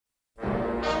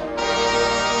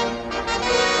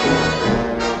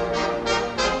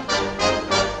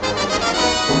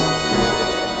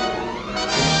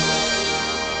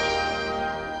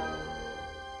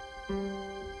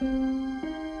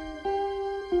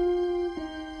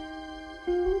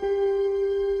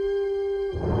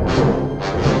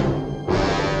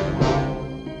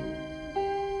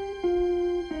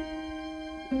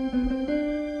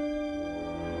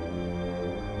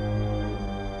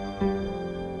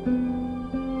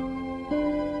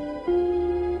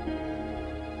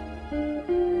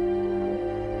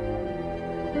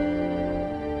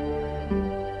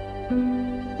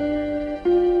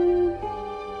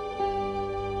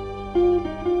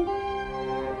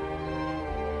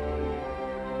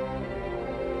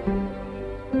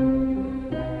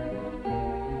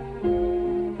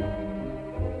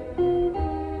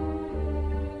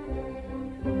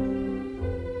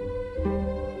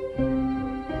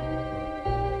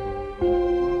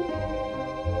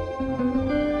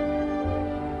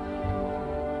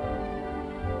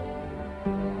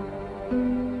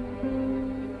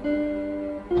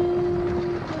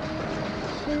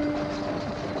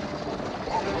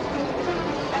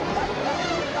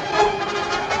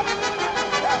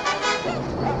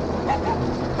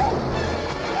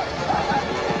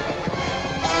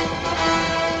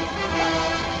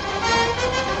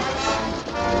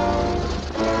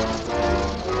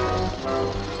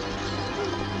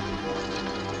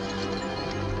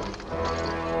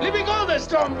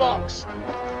Box.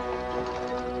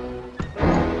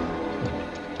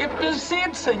 ¿Qué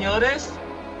placer, señores?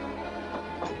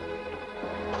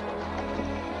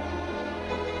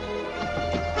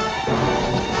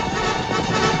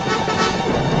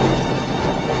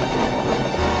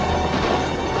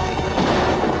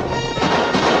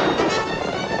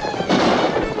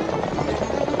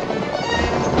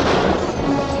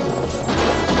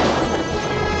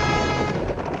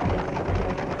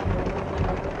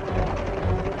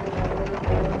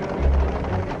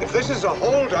 This is a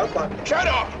hold-up. Shut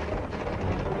up!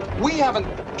 We haven't...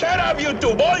 Shut up, you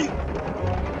two, boy!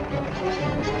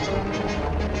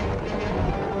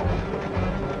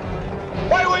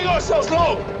 Why do we go so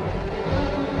slow?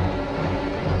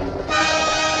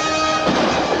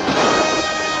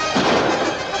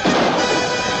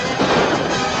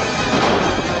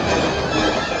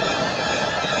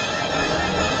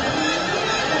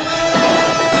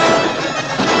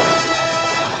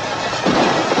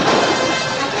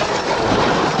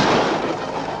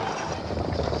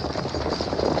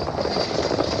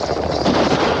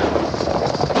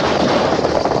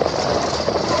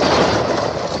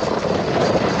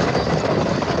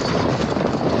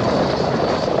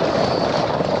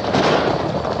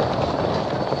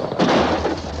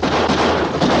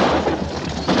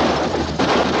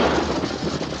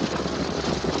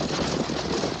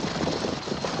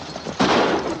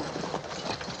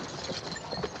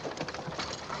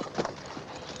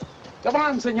 Come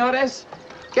on, senores.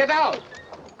 Get out.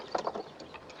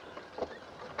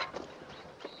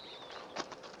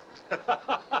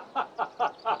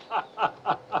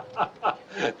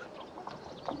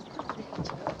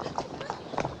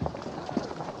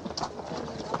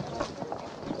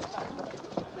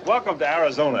 Welcome to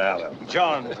Arizona, Adam.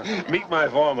 John, meet my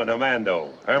foreman,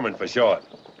 Armando. Herman for short.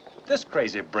 This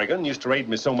crazy brigand used to raid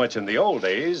me so much in the old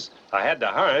days, I had to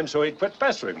hire him so he'd quit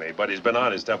pestering me, but he's been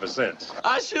honest ever since.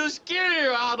 I should scare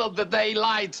you out of the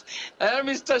daylight,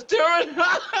 Mr. Stewart.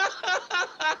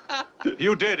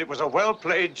 You did. It was a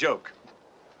well-played joke.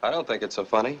 I don't think it's so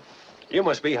funny. You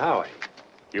must be Howie.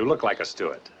 You look like a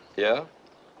Stewart. Yeah?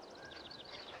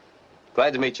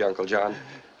 Glad to meet you, Uncle John.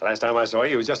 Last time I saw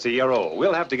you, you was just a year old.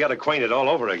 We'll have to get acquainted all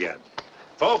over again.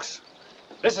 Folks,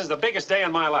 this is the biggest day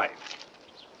in my life.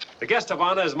 The guest of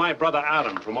honor is my brother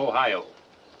Adam from Ohio.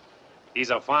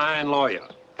 He's a fine lawyer.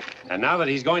 And now that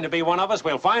he's going to be one of us,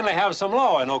 we'll finally have some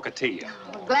law in Ocotillo.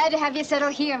 We're glad to have you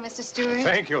settled here, Mr. Stewart.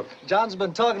 Thank you. John's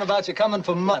been talking about you coming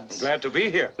for months. Glad to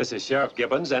be here. This is Sheriff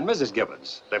Gibbons and Mrs.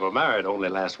 Gibbons. They were married only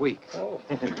last week. Oh.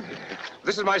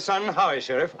 This is my son, Howie,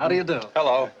 Sheriff. How do you do?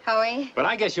 Hello. Howie. But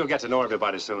I guess you'll get to know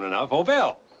everybody soon enough. Oh,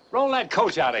 Bill, roll that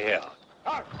coach out of here.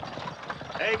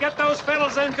 Hey, get those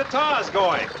fiddles and guitars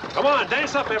going. Come on,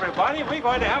 dance up, everybody. We're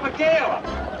going to have a gala.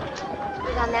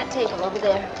 Put it on that table over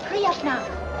there. Hurry up now.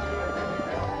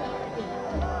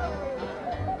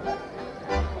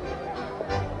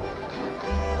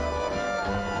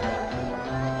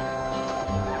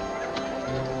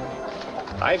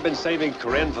 I've been saving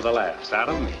Corinne for the last.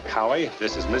 Adam, Howie,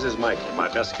 this is Mrs. Michael,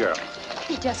 my best girl.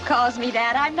 He just calls me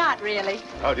that. I'm not really.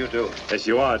 How do you do? Yes,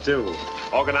 you are, too.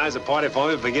 Organize a party for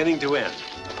me beginning to end.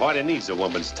 A party needs a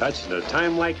woman's touch, and at a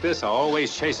time like this, I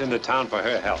always chase into town for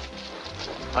her help.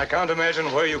 I can't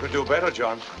imagine where you could do better,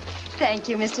 John. Thank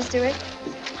you, Mr. Stewart.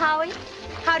 Howie,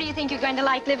 how do you think you're going to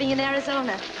like living in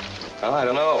Arizona? Well, I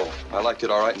don't know. I liked it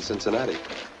all right in Cincinnati.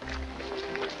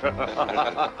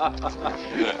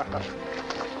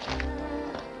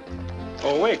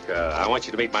 Oh, Wick, I want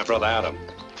you to meet my brother Adam.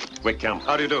 Wick Campbell.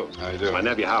 How do you do? How do you do? My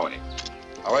nephew Howie.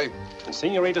 Howie? And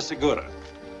Senorita Segura.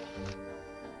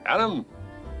 Adam,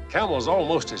 Campbell's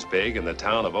almost as big in the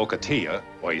town of Ocotillo,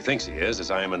 or he thinks he is,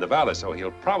 as I am in the valley, so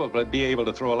he'll probably be able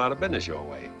to throw a lot of business your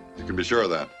way. You can be sure of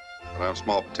that. But I'm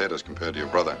small potatoes compared to your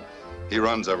brother. He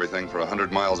runs everything for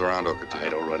 100 miles around Ocotillo. I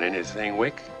don't run anything,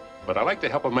 Wick, but I like to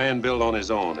help a man build on his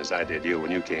own, as I did you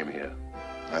when you came here.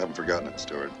 I haven't forgotten it,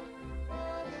 Stewart.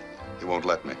 He won't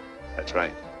let me. That's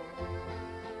right.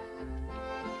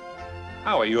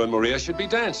 Howie, you and Maria should be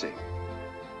dancing.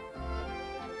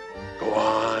 Go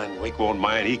on. Wink won't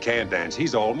mind. He can't dance.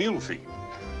 He's all mule feet.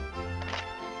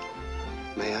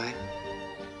 May I?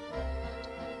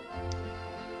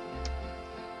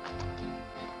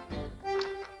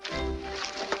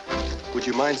 Would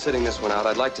you mind sitting this one out?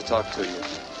 I'd like to talk to you.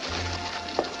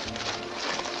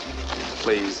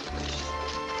 Please.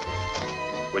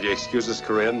 Would you excuse us,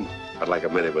 Corinne? I'd like a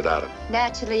minute without him.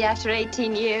 Naturally, after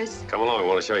 18 years. Come along. I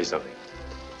want to show you something.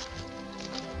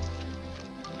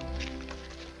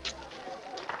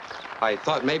 I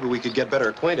thought maybe we could get better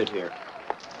acquainted here.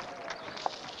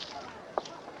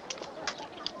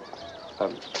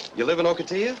 You live in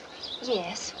Ocotillo?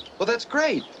 Yes. Well, that's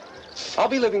great. I'll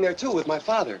be living there, too, with my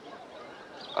father.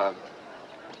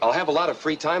 I'll have a lot of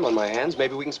free time on my hands.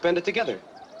 Maybe we can spend it together.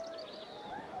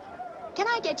 Can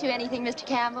I get you anything, Mr.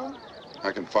 Campbell?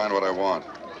 I can find what I want.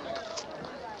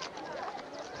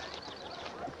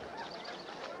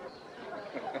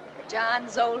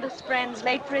 John's oldest friend's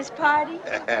late for his party?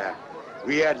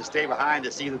 We had to stay behind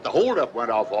to see that the holdup went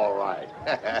off all right.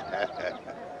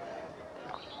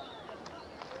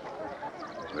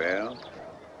 Well,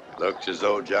 looks as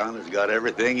though John has got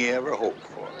everything he ever hoped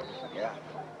for. Yeah.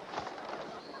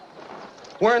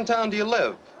 Where in town do you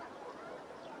live?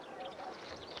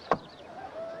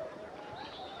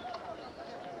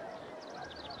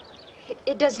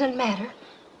 It does not matter.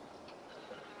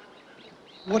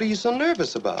 What are you so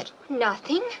nervous about?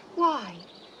 Nothing. Why?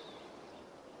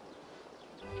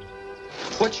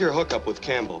 What's your hookup with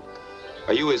Campbell?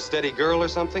 Are you his steady girl or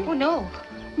something? Oh, no.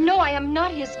 No, I am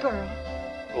not his girl.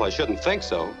 Well, I shouldn't think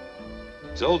so.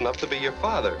 He's old enough to be your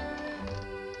father.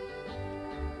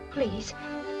 Please,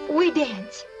 we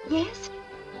dance, yes?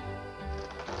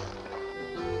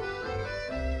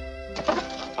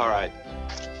 All right.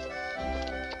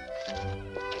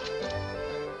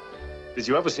 Did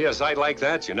you ever see a sight like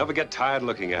that? You never get tired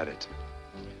looking at it.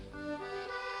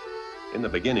 In the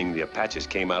beginning, the Apaches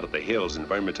came out of the hills and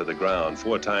burned me to the ground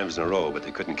 4 times in a row, but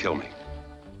they couldn't kill me.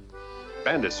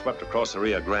 Bandits swept across the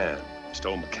Rio Grande,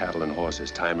 stole my cattle and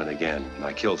horses time and again, and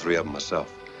I killed 3 of them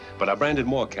myself. But I branded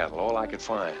more cattle, all I could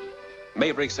find.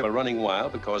 Mavericks were running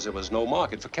wild because there was no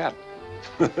market for cattle.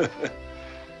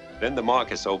 Then the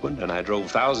markets opened, and I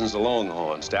drove thousands of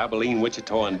Longhorns to Abilene,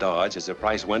 Wichita, and Dodge as the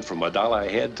price went from $1 a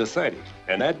head to 30,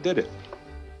 and that did it.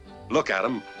 Look at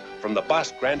them, from the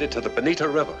Bosque Grande to the Bonita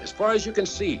River, as far as you can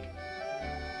see.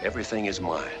 Everything is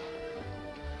mine.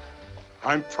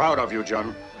 I'm proud of you,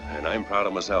 John. And I'm proud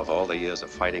of myself. All the years of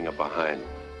fighting are behind.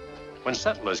 When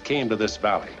settlers came to this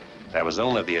valley, there was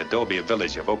only the adobe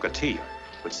village of Ocotillo,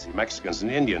 which the Mexicans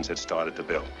and Indians had started to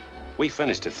build. We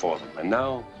finished it for them, and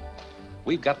now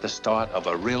we've got the start of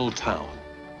a real town.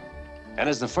 And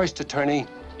as the first attorney,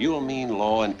 you'll mean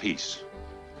law and peace.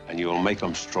 And you'll make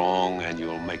them strong, and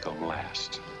you'll make them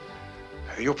last.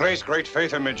 You place great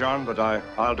faith in me, John, but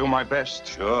I'll do my best.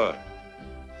 Sure.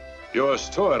 You're a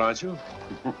steward, aren't you?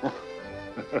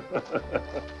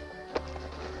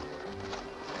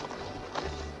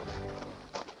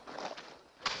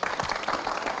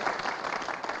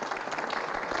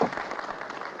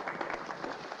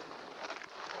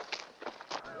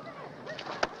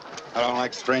 I don't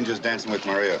like strangers dancing with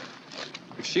Maria.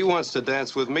 If she wants to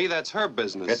dance with me, that's her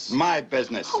business. It's my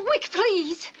business. Oh, Wick,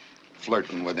 please.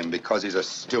 Flirting with him because he's a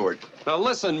steward. Now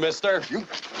listen, mister. You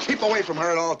keep away from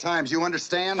her at all times, you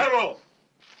understand? Hello!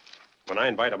 When I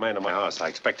invite a man to my house, I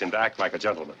expect him to act like a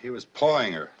gentleman. He was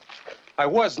pawing her. I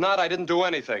was not. I didn't do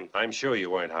anything. I'm sure you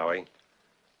weren't, Howie.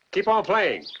 Keep on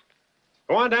playing.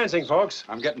 Go on dancing, folks.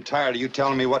 I'm getting tired of you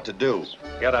telling me what to do.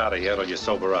 Get out of here till you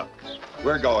sober up.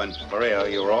 We're going. Maria,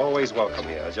 you were always welcome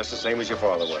here, just the same as your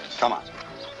father was. Come on.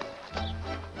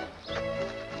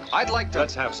 I'd like to...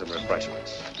 Let's have some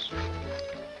refreshments.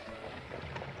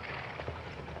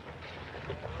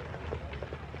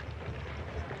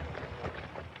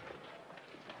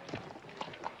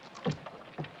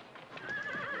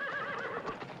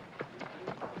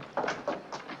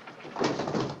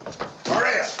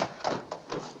 Maria!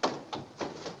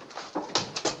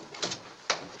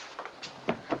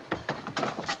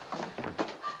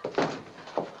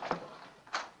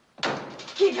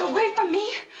 Get away from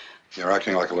me. You're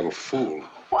acting like a little fool.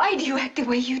 Why do you act the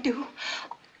way you do?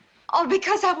 All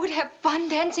because I would have fun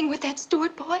dancing with that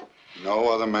Stewart boy? No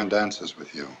other man dances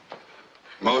with you.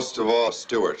 Most of all,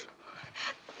 Stewart.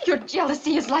 Your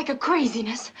jealousy is like a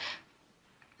craziness.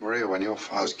 Maria, when your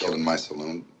father was killed in my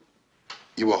saloon,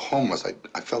 you were homeless.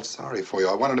 I felt sorry for you.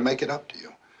 I wanted to make it up to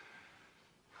you.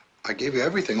 I gave you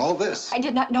everything, all this. I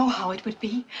did not know how it would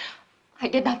be. I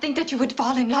did not think that you would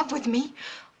fall in love with me.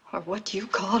 Or what do you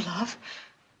call love?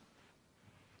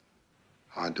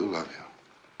 I do love you.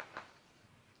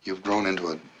 You've grown into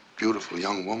a beautiful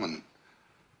young woman.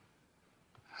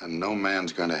 And no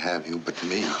man's going to have you but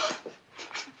me.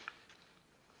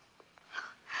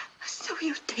 So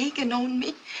you take and own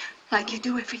me like you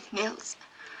do everything else,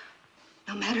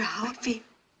 no matter how it feels.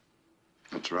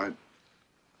 That's right.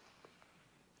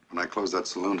 When I close that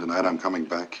saloon tonight, I'm coming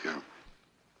back here.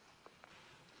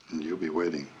 And you'll be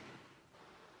waiting.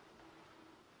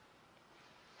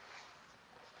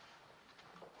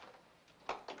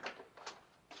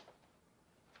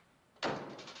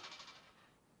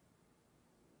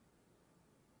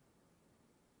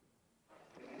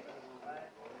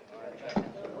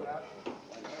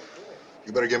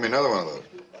 You better give me another one of those.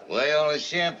 Why all the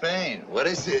champagne? What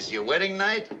is this, your wedding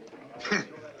night?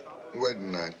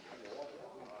 Wedding night.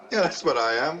 Yeah, that's what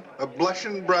I am. A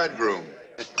blushing bridegroom.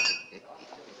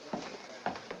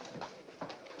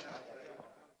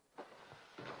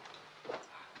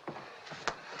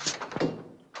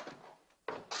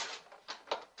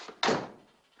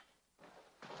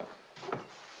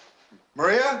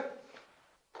 Maria?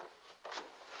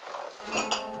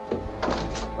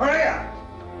 Maria!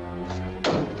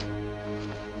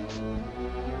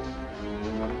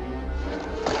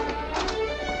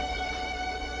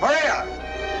 Maria!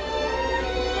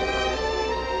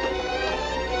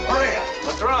 Maria!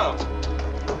 What's wrong?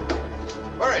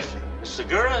 Where is she?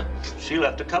 Segura? She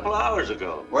left a couple of hours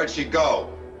ago. Where'd she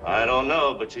go? I don't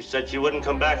know, but she said she wouldn't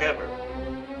come back ever.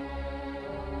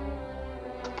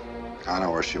 I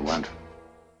know where she went.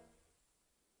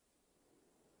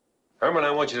 Herman,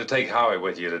 I want you to take Howie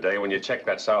with you today when you check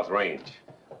that South Range.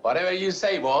 Whatever you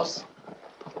say, boss.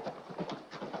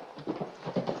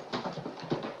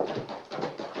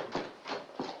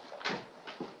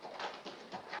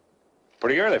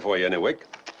 Pretty early for you, anyway.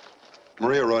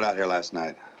 Maria rode out here last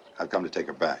night. I've come to take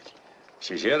her back.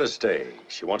 She's here to stay.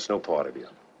 She wants no part of you.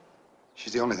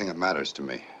 She's the only thing that matters to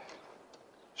me.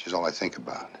 She's all I think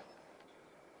about.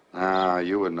 Ah,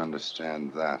 you wouldn't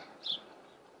understand that.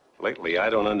 Lately, I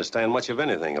don't understand much of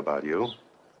anything about you.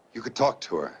 You could talk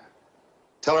to her.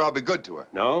 Tell her I'll be good to her.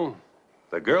 No,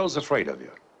 the girl's afraid of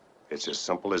you. It's as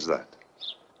simple as that.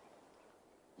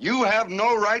 You have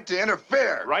no right to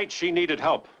interfere. Right, she needed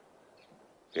help.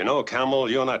 You know,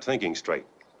 Camel, you're not thinking straight.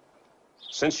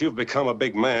 Since you've become a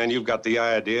big man, you've got the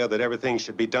idea that everything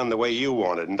should be done the way you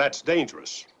want it, and that's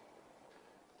dangerous.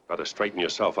 Better straighten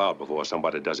yourself out before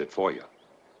somebody does it for you.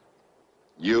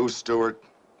 You, Stewart?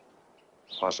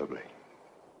 Possibly.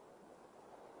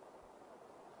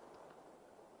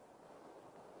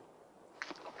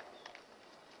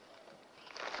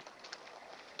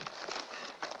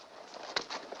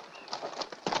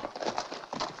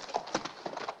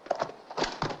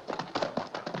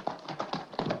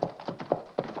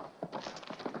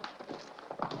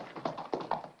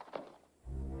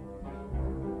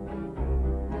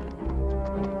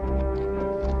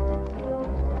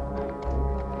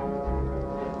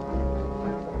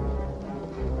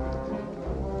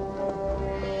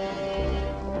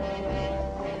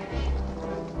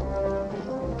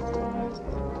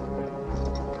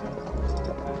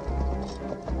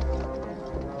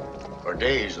 For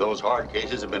days, those hard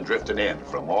cases have been drifting in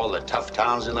from all the tough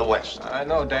towns in the West. I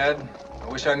know, Dad. I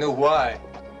wish I knew why.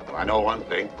 I know one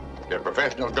thing. They're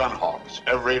professional gun hawks,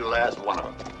 every last one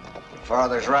of them.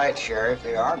 Father's right, Sheriff.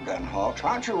 They are gun hawks.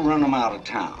 Why don't you run them out of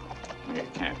town? You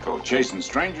can't go chasing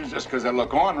strangers just because they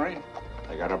look ornery.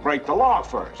 They gotta break the law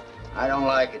first. I don't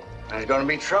like it. There's gonna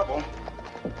be trouble.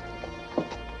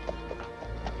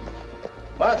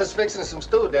 Martha's fixing some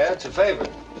stew, Dad. It's a favor.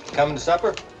 Coming to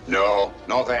supper? No,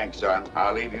 no thanks, son.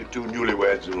 I'll leave you two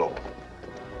newlyweds alone.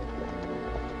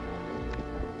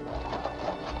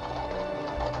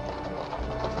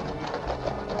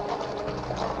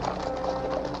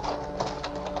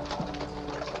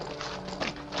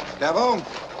 Cavo,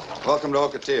 welcome to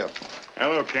Ocotillo.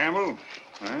 Hello, Campbell.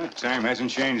 Well, time hasn't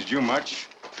changed you much.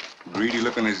 Greedy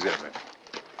looking as ever.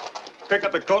 Pick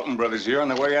up the Colton brothers here on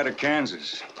the way out of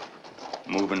Kansas.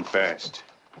 Moving fast.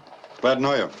 Glad to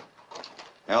know you.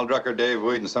 Al Drucker, Dave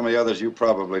Wheat, and some of the others you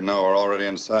probably know are already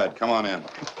inside. Come on in.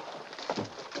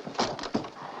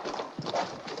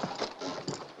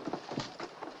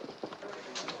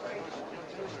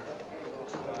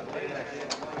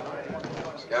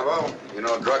 Scavo, you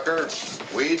know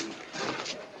Drucker, Weed.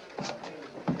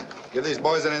 Give these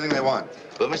boys anything they want.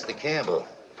 But, Mr. Campbell,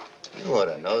 you ought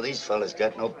to know these fellas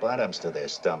got no bottoms to their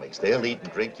stomachs. They'll eat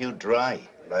and drink you dry.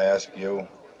 Did I ask you?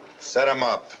 Set them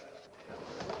up.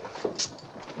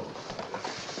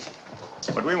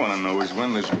 What we want to know is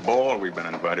when this ball we've been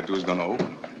invited to is going to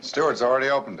open. Stewart's already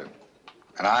opened it.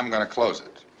 And I'm going to close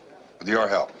it with your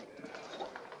help.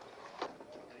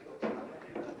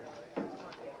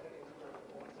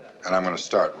 And I'm going to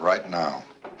start right now.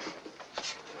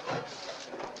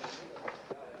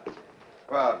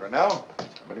 Well, Grinnell,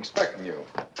 I've been expecting you.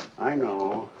 I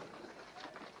know.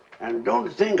 And don't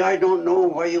think I don't know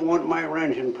why you want my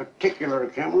ranch in particular,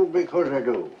 Campbell, because I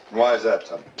do. Why is that,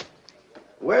 Tubby?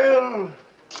 Well,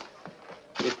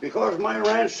 it's because my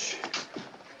ranch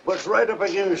was right up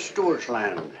against Stewart's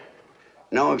land.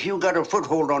 Now, if you got a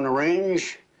foothold on the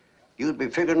range, you'd be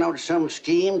figuring out some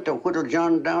scheme to whittle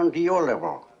John down to your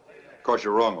level. Of course,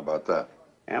 you're wrong about that.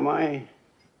 Am I?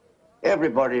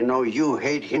 Everybody knows you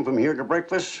hate him from here to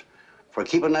breakfast for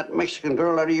keeping that Mexican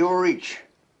girl out of your reach.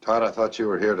 Todd, I thought you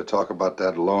were here to talk about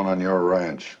that loan on your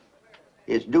ranch.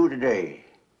 It's due today.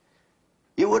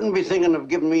 You wouldn't be thinking of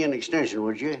giving me an extension,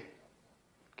 would you?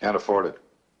 Can't afford it.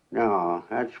 No,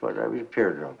 that's what I was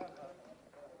afraid of.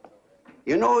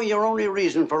 You know, your only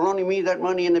reason for loaning me that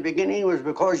money in the beginning was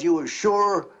because you were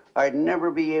sure I'd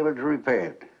never be able to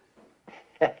repay it.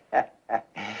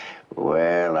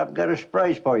 Well, I've got a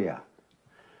surprise for you.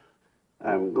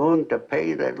 I'm going to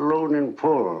pay that loan in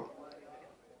full,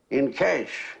 in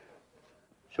cash,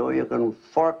 so you can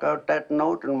fork out that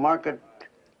note and mark it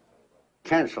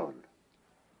canceled.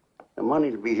 The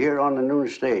money will be here on the noon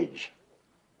stage.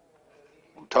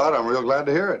 Well, Todd, I'm real glad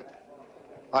to hear it.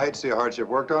 I hate to see a hardship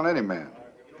worked on any man.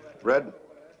 Red,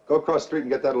 go across the street and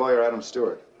get that lawyer, Adam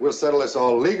Stewart. We'll settle this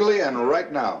all legally and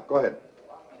right now. Go ahead.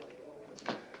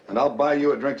 And I'll buy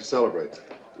you a drink to celebrate.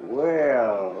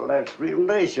 Well, that's real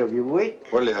nice of you, Wick.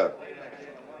 What'll you have?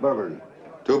 Bourbon.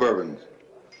 2 bourbons.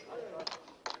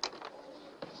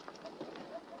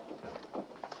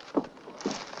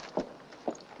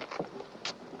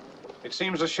 It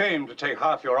seems a shame to take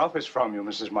half your office from you,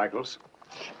 Mrs. Michaels.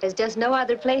 There's just no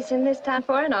other place in this town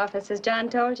for an office, as John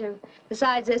told you.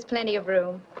 Besides, there's plenty of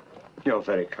room. You're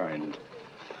very kind.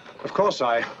 Of course,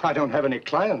 I don't have any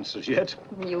clients as yet.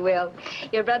 You will.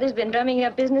 Your brother's been drumming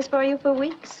up business for you for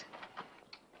weeks.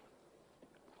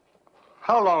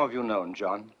 How long have you known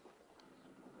John?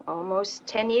 Almost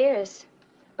 10 years.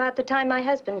 About the time my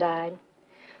husband died.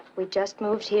 We just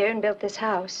moved here and built this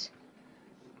house.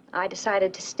 I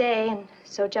decided to stay, and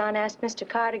so John asked Mr.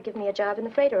 Carr to give me a job in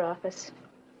the freighter office.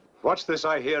 What's this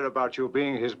I hear about you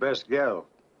being his best gal?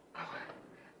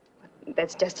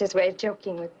 That's just his way of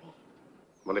joking with me.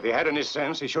 Well, if he had any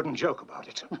sense, he shouldn't joke about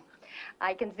it.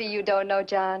 I can see you don't know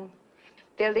John.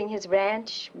 Building his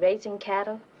ranch, raising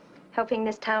cattle, helping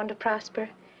this town to prosper,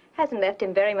 hasn't left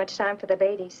him very much time for the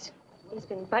ladies. He's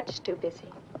been much too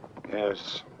busy.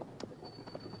 Yes.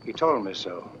 He told me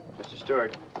so. Mr.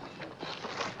 Stewart.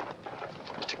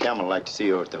 Mr. Campbell would like to see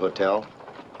you at the hotel.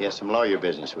 He has some lawyer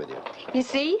business with you. You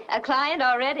see? A client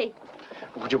already.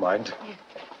 Would you mind? Yeah.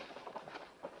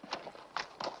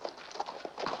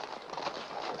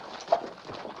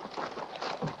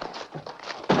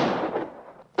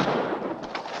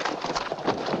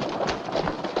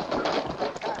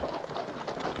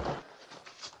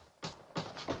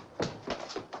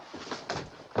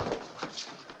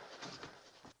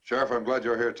 Sheriff, I'm glad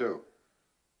you're here, too.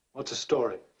 What's the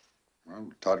story?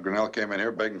 Well, Todd Grinnell came in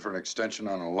here begging for an extension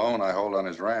on a loan I hold on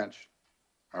his ranch.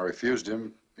 I refused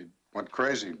him. He went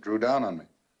crazy, drew down on me.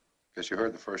 Guess you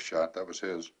heard the first shot. That was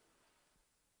his.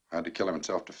 I had to kill him in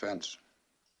self-defense.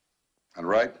 And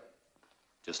right?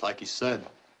 Just like he said.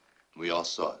 We all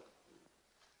saw it.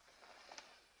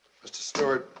 Mr.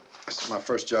 Stewart, this is my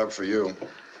first job for you.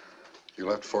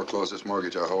 You'll have to foreclose this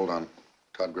mortgage I hold on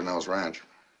Todd Grinnell's ranch.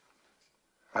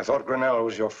 I thought Grinnell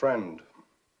was your friend.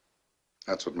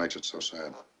 That's what makes it so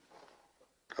sad.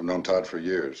 I've known Todd for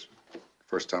years.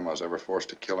 First time I was ever forced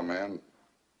to kill a man,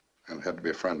 and it had to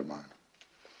be a friend of mine.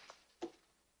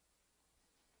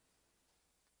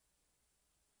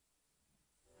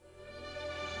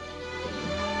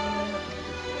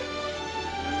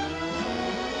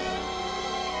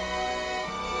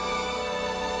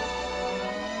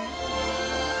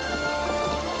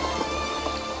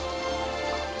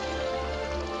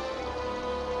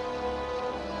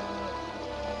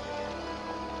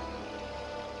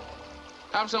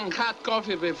 Have some hot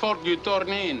coffee before you turn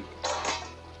in.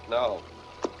 No.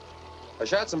 I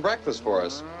shot some breakfast for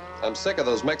us. I'm sick of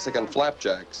those Mexican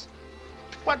flapjacks.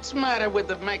 What's the matter with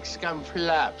the Mexican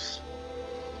flaps?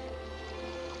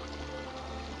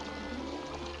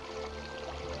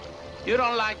 You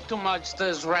don't like too much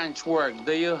this ranch work,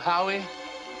 do you, Howie?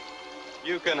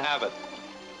 You can have it.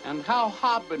 And how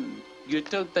happened you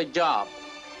took the job?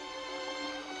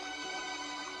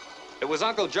 It was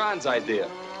Uncle John's idea.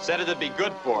 Said it'd be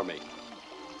good for me.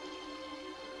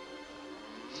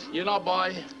 You know,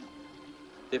 boy,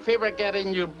 the fever get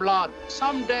in your blood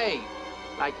someday,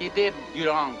 like he did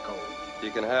your uncle.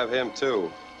 You can have him,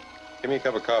 too. Give me a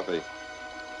cup of coffee.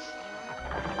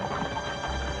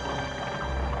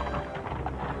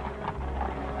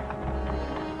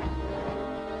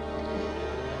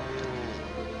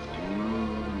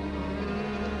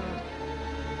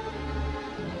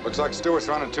 Looks like Stewart's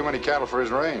running too many cattle for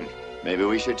his range. Maybe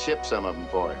we should ship some of them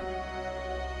for him.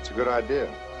 It's a good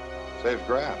idea. Saves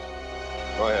grass.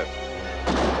 Go ahead.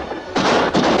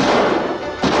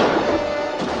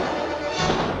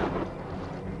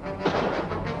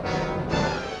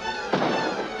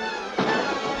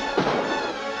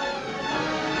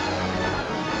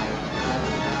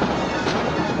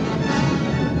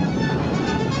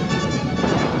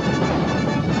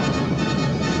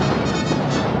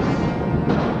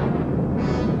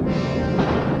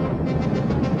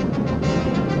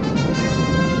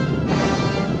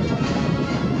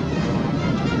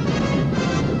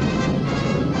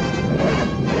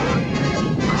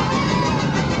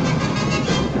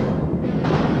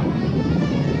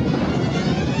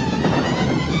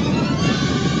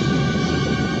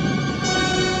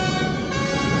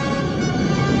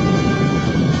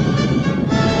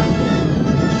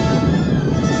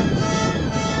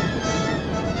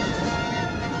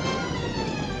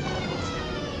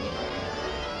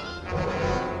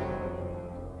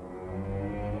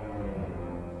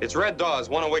 It's Red Dawes,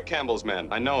 one of Wick Campbell's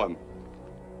men. I know him.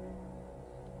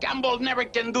 Campbell never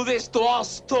can do this to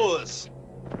us tools.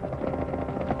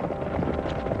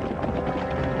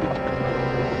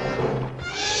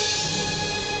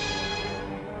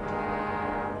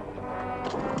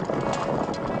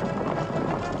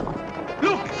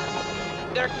 Look!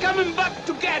 They're coming back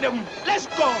to get him. Let's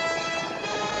go!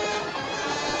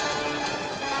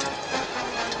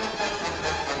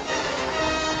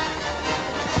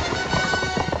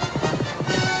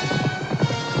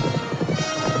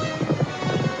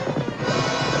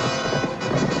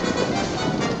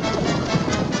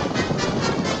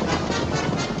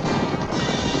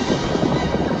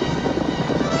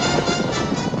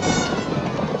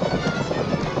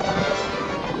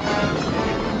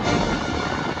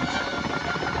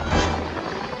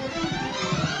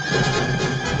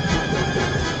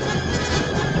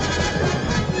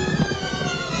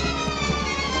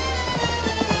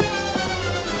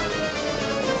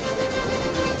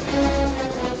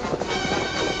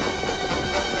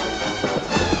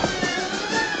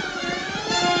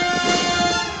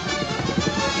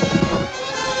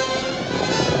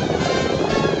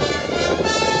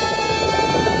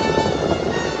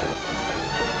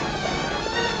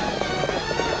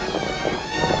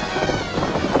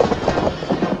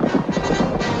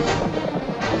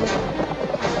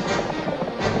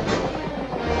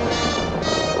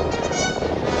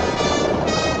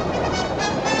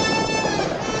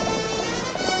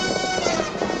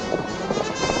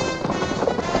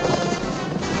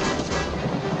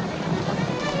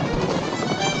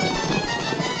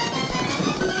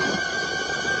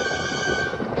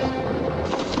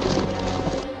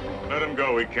 Let him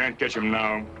go. We can't catch him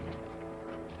now.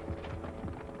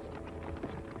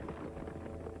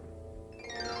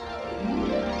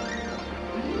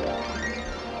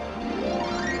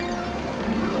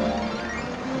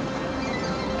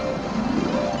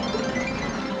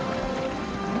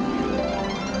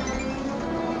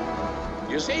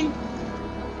 You see?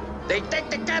 They take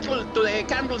the cattle to the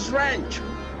Campbell's ranch.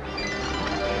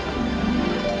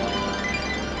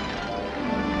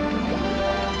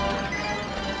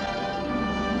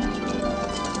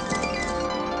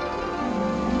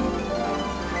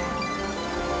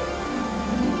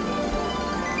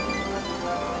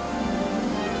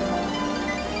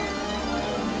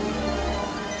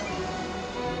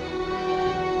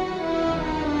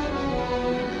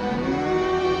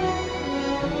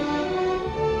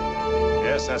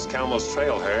 Yes, that's Campbell's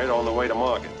trail herd on the way to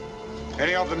market.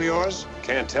 Any of them yours?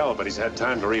 Can't tell, but he's had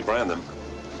time to rebrand them.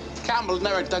 Campbell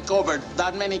never took over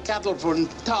that many cattle from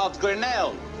Todd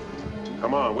Grinnell.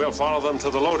 Come on, we'll follow them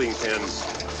to the loading pens.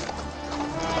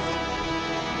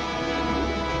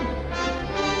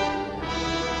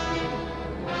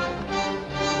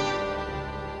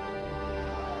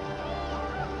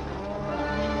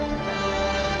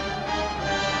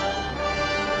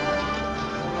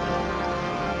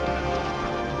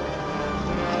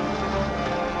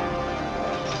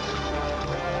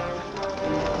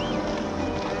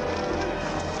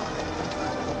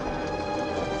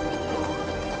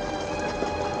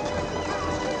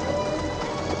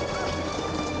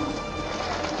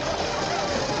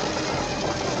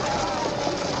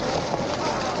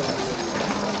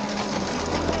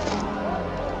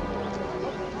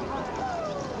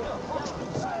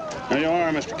 There you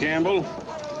are, Mr. Campbell.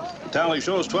 The tally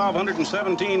shows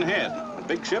 1,217 head. A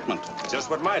big shipment. Just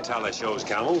what my tally shows,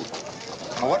 Campbell.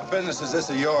 Now, what business is this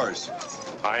of yours?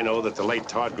 I know that the late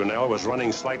Todd Grinnell was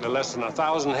running slightly less than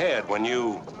 1,000 head when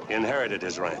you inherited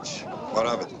his ranch. What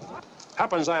of it?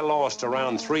 Happens I lost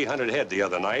around 300 head the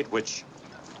other night, which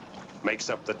makes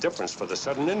up the difference for the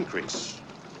sudden increase.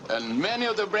 And many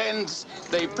of the brands,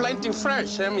 they plenty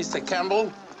fresh, eh, Mr.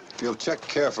 Campbell? If you'll check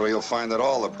carefully, you'll find that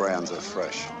all the brands are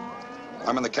fresh.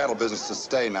 I'm in the cattle business to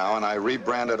stay now, and I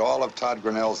rebranded all of Todd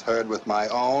Grinnell's herd with my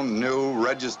own new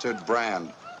registered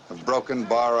brand, the Broken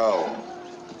Bar O.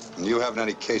 And you haven't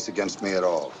any case against me at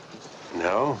all.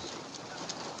 No?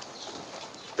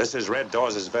 This is Red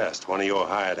Dawes' best, one of your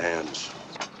hired hands.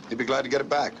 He'd be glad to get it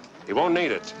back. He won't need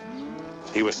it.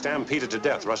 He was stampeded to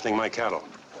death rustling my cattle.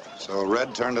 So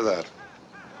Red turned to that.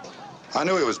 I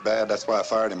knew he was bad, that's why I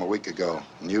fired him a week ago.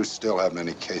 And you still haven't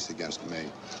any case against me.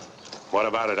 What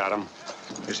about it, Adam?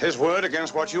 It's his word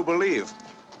against what you believe.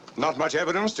 Not much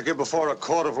evidence to give before a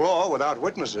court of law without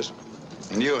witnesses.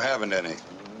 And you haven't any.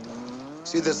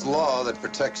 See, this law that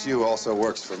protects you also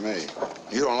works for me.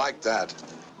 You don't like that.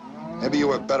 Maybe you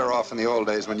were better off in the old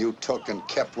days when you took and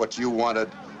kept what you wanted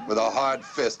with a hard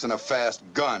fist and a fast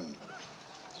gun.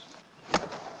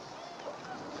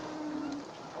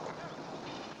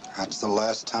 That's the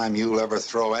last time you'll ever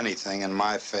throw anything in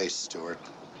my face, Stuart.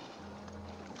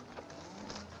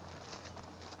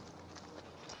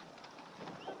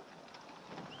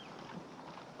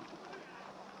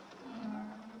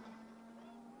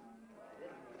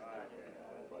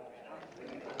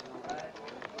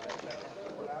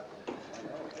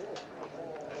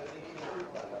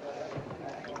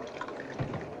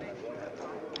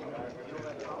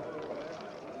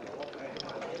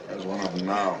 There's one of them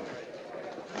now.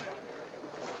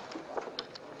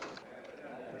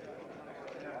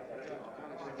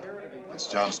 It's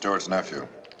John Stewart's nephew.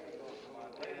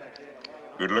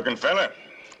 Good-looking fella.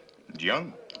 And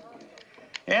young.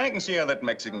 Yeah, I can see how that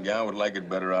Mexican gal would like it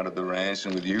better out of the ranch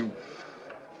than with you.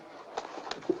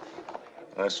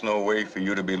 That's no way for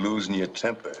you to be losing your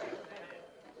temper.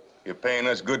 You're paying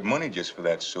us good money just for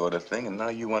that sort of thing, and now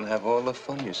you want to have all the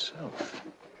fun yourself.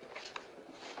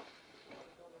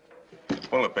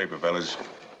 Pull the paper, fellas.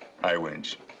 High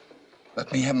winch.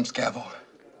 Let me have him, Scavo.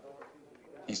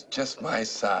 He's just my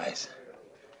size.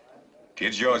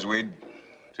 Kid's yours, Weed.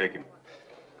 Take him.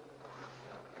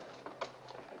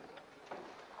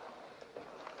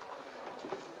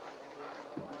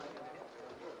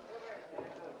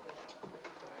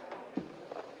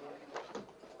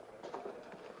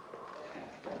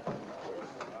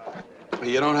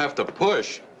 You don't have to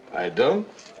push. I don't?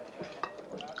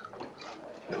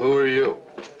 Who are you?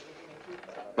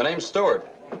 My name's Stewart.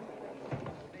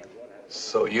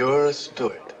 So you're a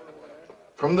Stewart.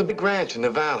 From the big ranch in the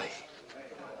valley.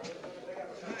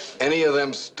 Any of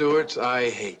them Stewarts I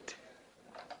hate.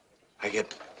 I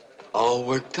get all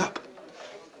worked up.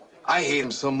 I hate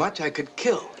them so much I could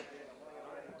kill.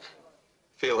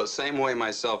 Feel the same way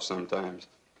myself sometimes.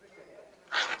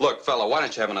 Look, fella, why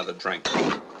don't you have another drink?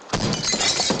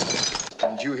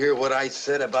 Didn't you hear what I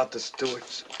said about the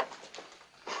Stewarts?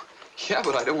 Yeah,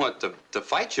 but I don't want to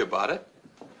fight you about it.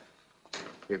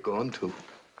 You're going to.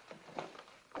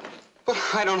 But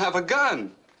I don't have a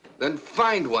gun. Then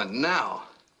find one now.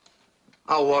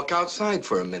 I'll walk outside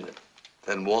for a minute,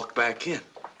 then walk back in.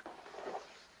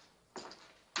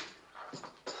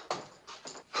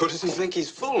 Who does he think he's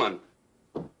fooling?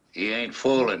 He ain't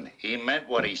fooling. He meant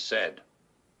what he said.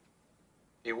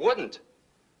 He wouldn't.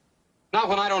 Not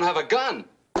when I don't have a gun.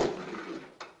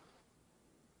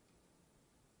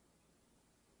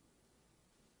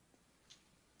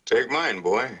 Take mine,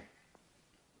 boy.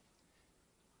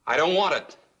 I don't want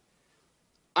it.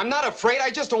 I'm not afraid. I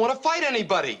just don't want to fight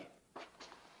anybody.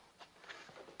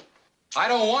 I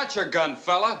don't want your gun,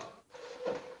 fella.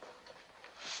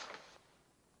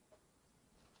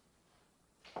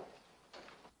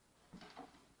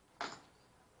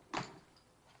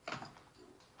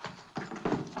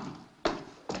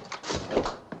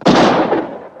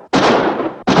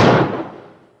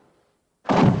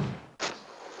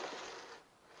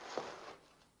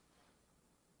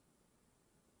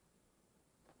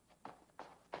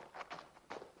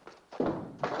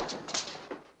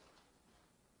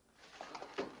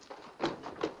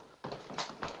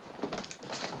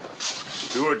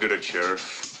 Stewart did it,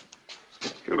 Sheriff.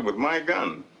 Killed him with my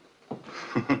gun.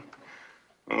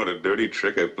 What a dirty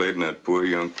trick I played in that poor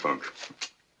young punk.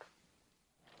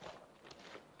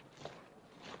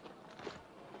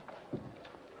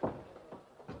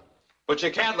 But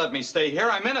you can't let me stay here.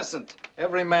 I'm innocent.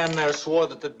 Every man there swore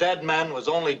that the dead man was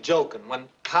only joking. When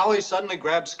Howie suddenly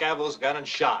grabbed Scavo's gun and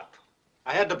shot.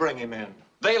 I had to bring him in.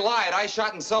 They lied. I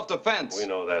shot in self-defense. We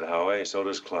know that, Howie. So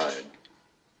does Clyde.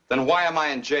 Then why am I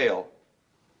in jail?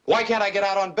 Why can't I get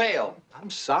out on bail? I'm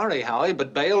sorry, Howie,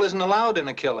 but bail isn't allowed in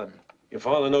a killing. Your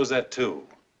father knows that, too.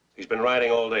 He's been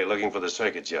riding all day looking for the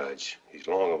circuit judge. He's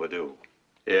long overdue.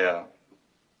 Yeah.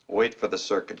 Wait for the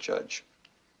circuit judge.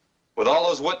 With all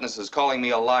those witnesses calling me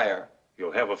a liar.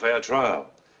 You'll have a fair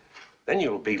trial. Then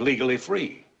you'll be legally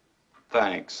free.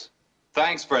 Thanks.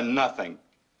 Thanks for nothing.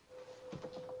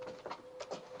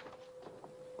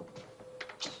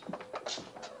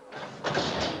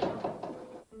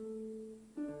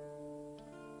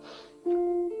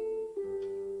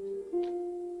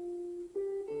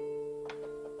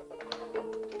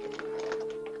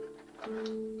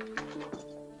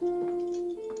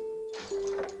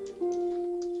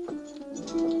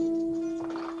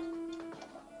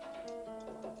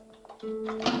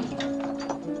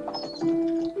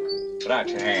 Put out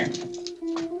your hand.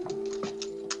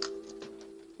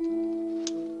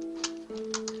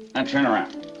 Now turn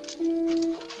around.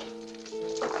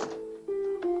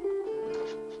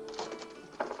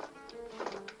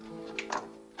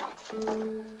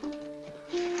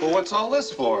 Well, what's all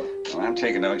this for? Well, I'm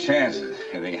taking no chances.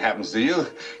 Anything happens to you,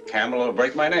 Campbell will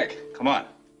break my neck. Come on.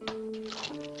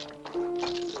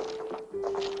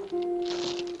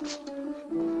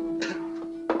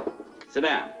 Sit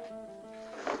down.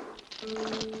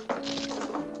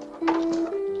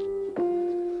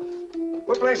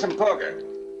 We'll play some poker.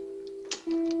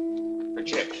 For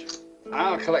chips.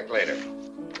 I'll collect later.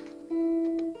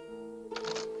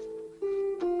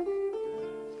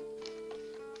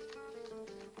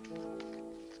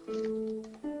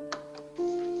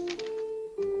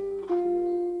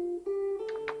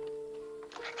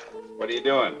 What are you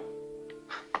doing?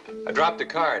 I dropped a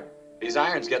card. These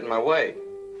irons get in my way.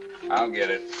 I'll get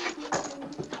it.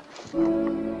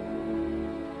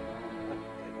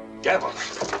 Devil.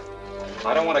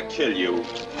 I don't want to kill you.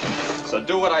 So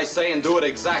do what I say and do it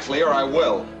exactly, or I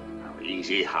will.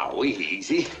 Easy, Howie,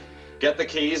 easy. Get the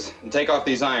keys and take off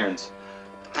these irons.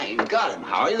 I ain't got him,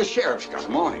 Howie. The sheriff's got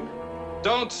him on him.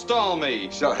 Don't stall me.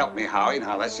 So help me, Howie.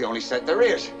 Now, that's the only set there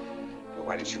is.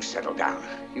 Why don't you settle down?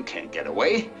 You can't get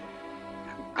away.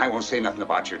 I won't say nothing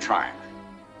about your trying.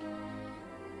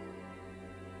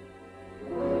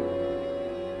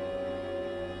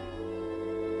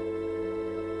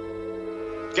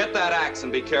 Get that axe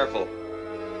and be careful.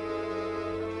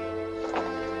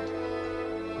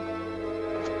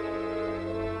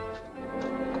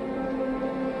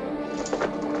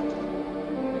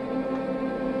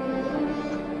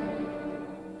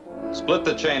 Split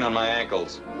the chain on my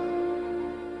ankles.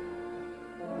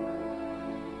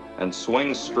 And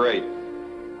swing straight.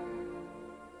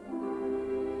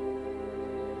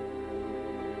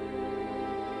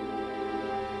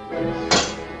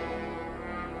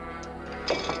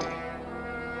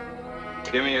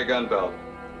 Give me your gun belt.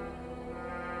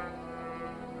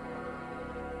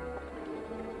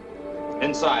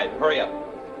 Inside, hurry up.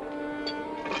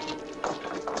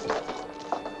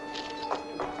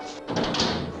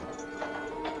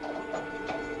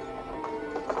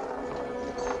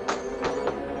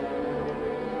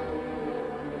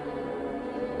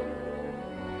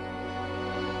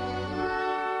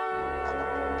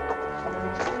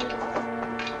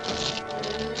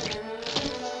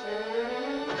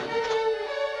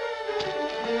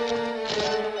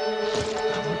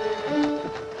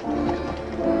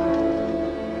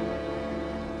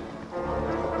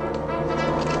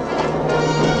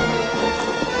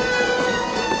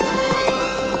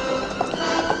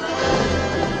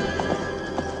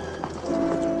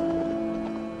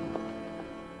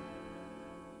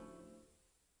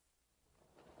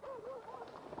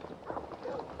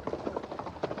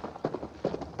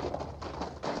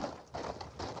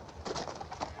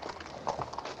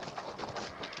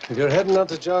 If you're heading out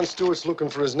to John Stewart's looking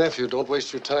for his nephew, don't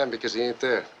waste your time because he ain't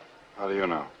there. How do you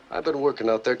know? I've been working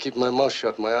out there, keeping my mouth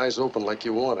shut, my eyes open like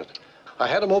you wanted. I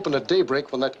had him open at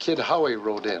daybreak when that kid Howie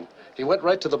rode in. He went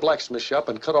right to the blacksmith shop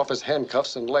and cut off his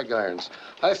handcuffs and leg irons.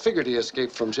 I figured he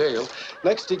escaped from jail.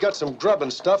 Next, he got some grub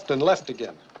and stuffed and left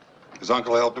again. His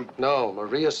uncle helped him? No,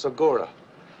 Maria Segura.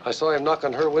 I saw him knock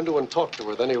on her window and talk to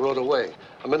her, then he rode away.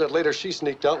 A minute later, she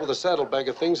sneaked out with a saddlebag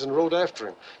of things and rode after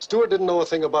him. Stewart didn't know a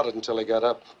thing about it until he got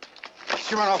up.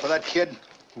 She run off with that kid?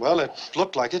 Well, it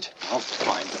looked like it. I'll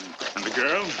find him. And the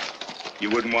girl? You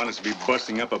wouldn't want us to be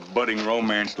busting up a budding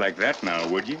romance like that now,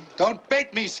 would you? Don't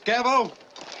bait me, Scavo!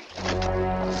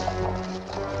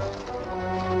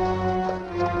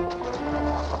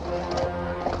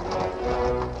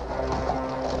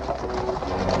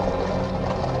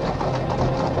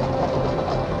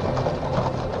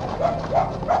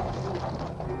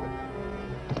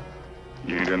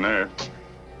 in there.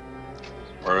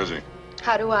 Where is he?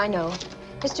 How do I know?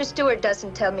 Mr. Stewart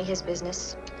doesn't tell me his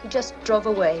business. He just drove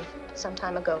away some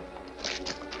time ago.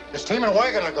 His team and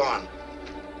wagon are gone.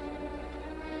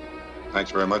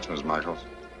 Thanks very much, Miss Michaels.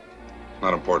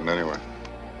 Not important anyway.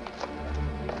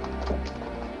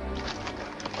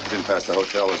 In past the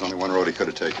hotel, there's only one road he could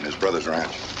have taken, his brother's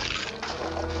ranch.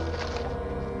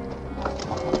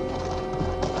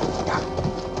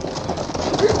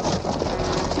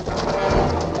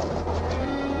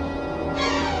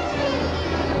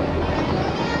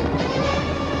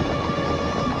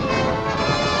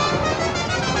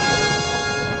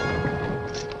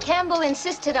 Campbell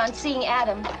insisted on seeing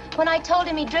Adam. When I told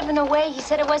him he'd driven away, he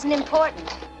said it wasn't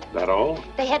important. That all?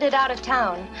 They headed out of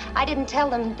town. I didn't tell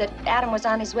them that Adam was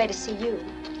on his way to see you.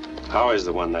 Howie's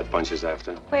the one that bunch is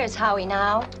after. Where's Howie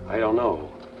now? I don't know.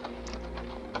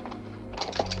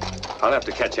 I'll have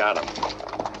to catch Adam.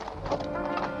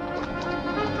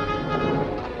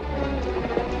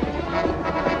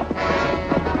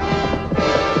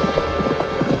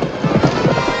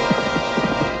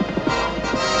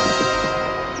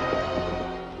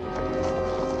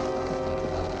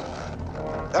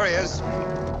 There he is.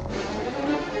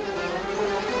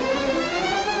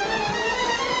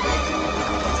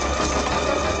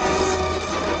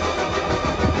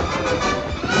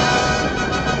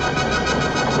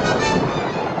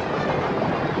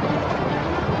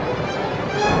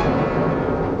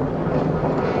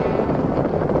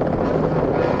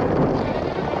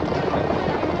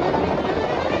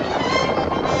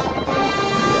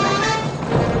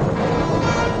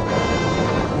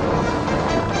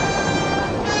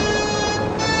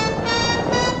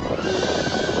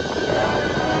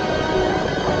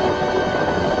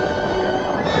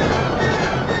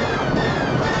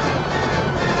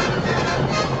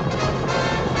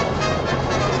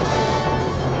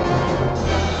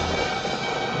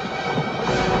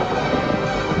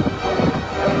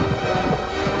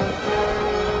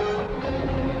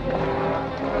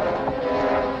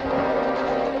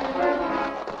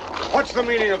 What's the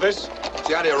meaning of this? What's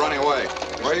the idea of running away?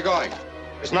 Where are you going?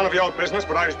 It's none of your business,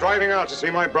 but I was driving out to see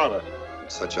my brother. In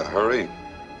such a hurry?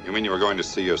 You mean you were going to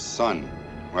see your son?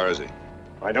 Where is he?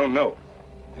 I don't know.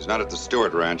 He's not at the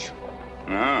Stewart Ranch.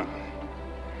 No.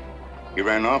 He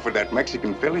ran off with that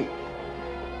Mexican filly.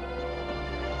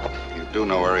 You do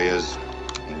know where he is,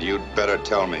 and you'd better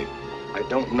tell me. I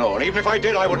don't know, and even if I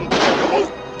did, I wouldn't tell you.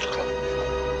 Oh!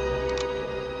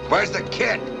 Where's the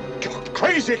kid? You're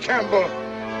crazy, Campbell.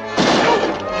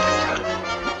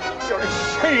 You're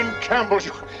insane, Campbell.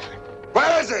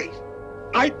 Where is he?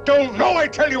 I don't know, I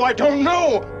tell you, I don't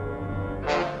know.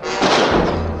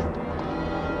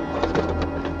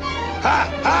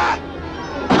 Ha! Ha!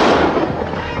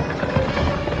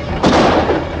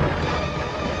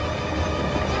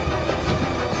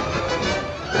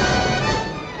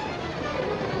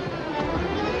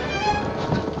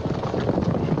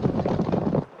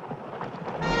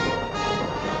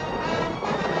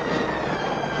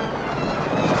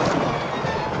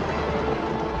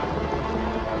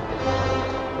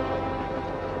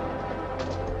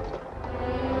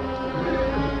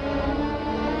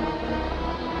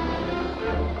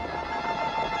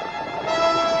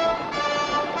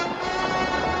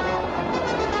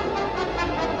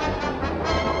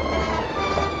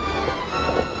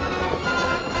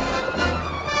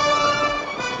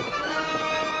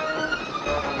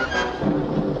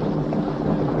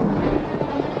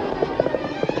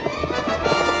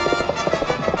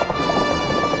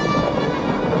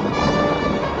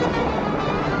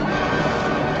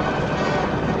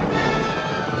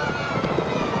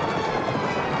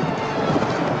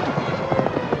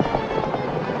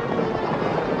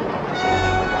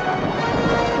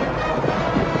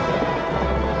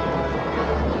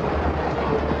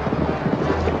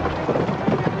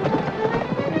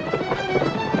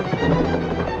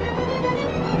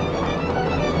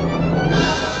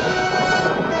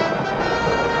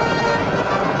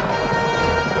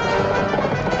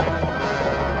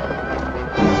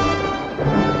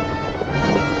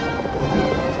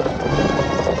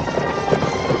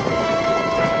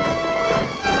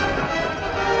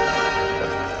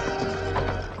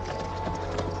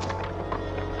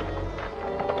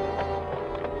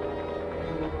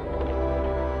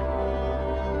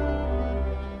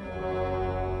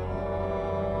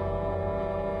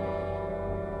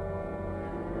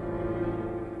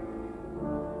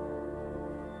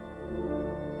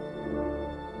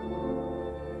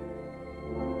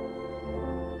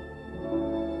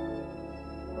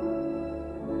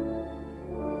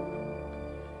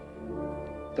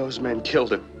 Those men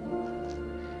killed him.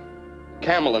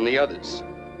 Camel and the others.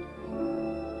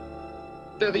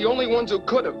 they're the only ones who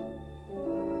could have.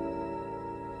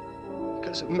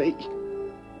 Because of me.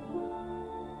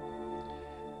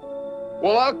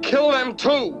 Well, I'll kill them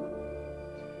too.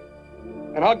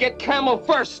 And I'll get Camel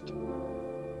first.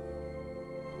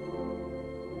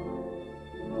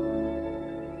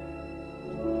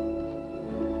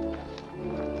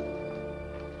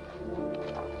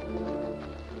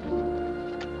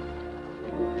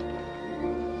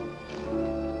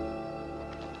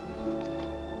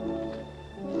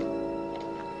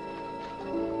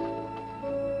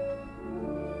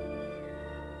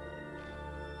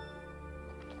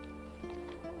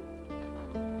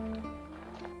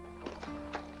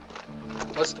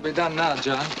 What's to be done now,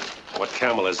 John? What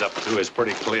Camel is up to is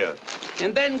pretty clear.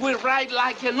 And then we ride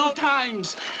like in old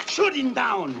times. Shoot him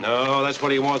down. No, that's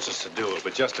what he wants us to do,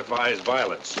 but justify his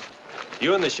violence.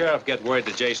 You and the sheriff get word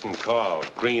to Jason Carl,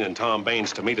 Green, and Tom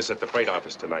Baines to meet us at the freight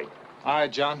office tonight. All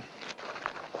right, John.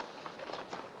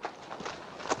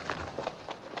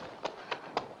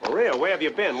 Maria, where have you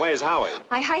been? Where's Howie?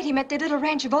 I hired him at the little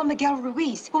ranch of old Miguel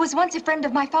Ruiz, who was once a friend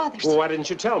of my father's. Well, why didn't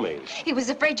you tell me? He was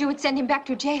afraid you would send him back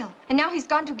to jail. And now he's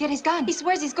gone to get his gun. He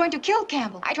swears he's going to kill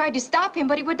Campbell. I tried to stop him,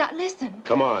 but he would not listen.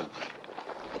 Come on.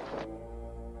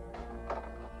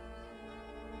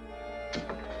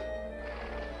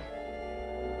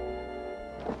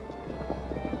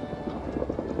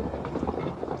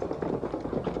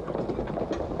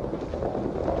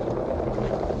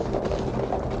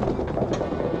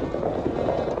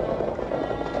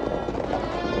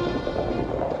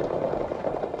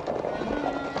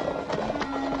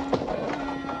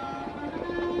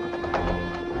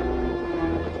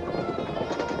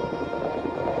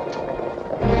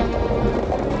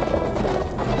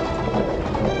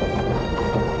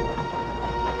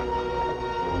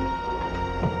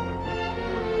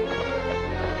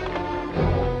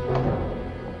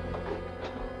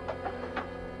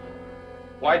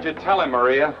 Why'd you tell him,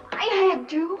 Maria? I had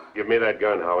to. Give me that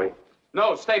gun, Howie.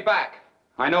 No, stay back.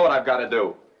 I know what I've got to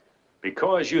do.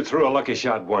 Because you threw a lucky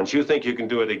shot once, you think you can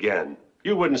do it again.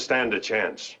 You wouldn't stand a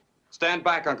chance. Stand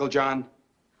back, Uncle John.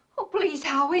 Oh, please,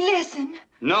 Howie, listen.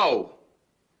 No.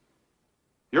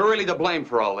 You're really to blame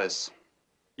for all this.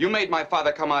 You made my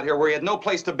father come out here where he had no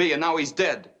place to be, and now he's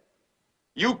dead.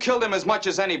 You killed him as much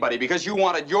as anybody because you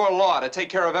wanted your law to take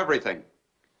care of everything.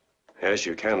 Yes,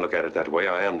 you can look at it that way.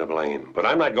 I am to blame. But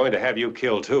I'm not going to have you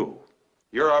killed, too.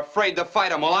 You're afraid to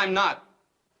fight him. Well, I'm not.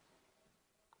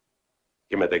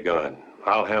 Give me the gun.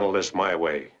 I'll handle this my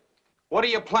way. What are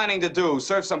you planning to do?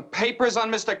 Serve some papers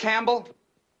on Mr. Campbell?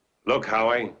 Look,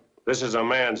 Howie, this is a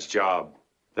man's job.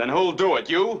 Then who'll do it?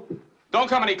 You? Don't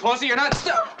come any closer. You're not...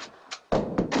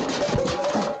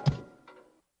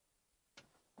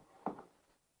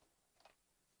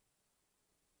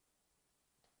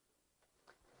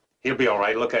 He'll be all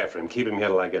right. Look after him. Keep him here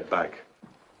till I get back.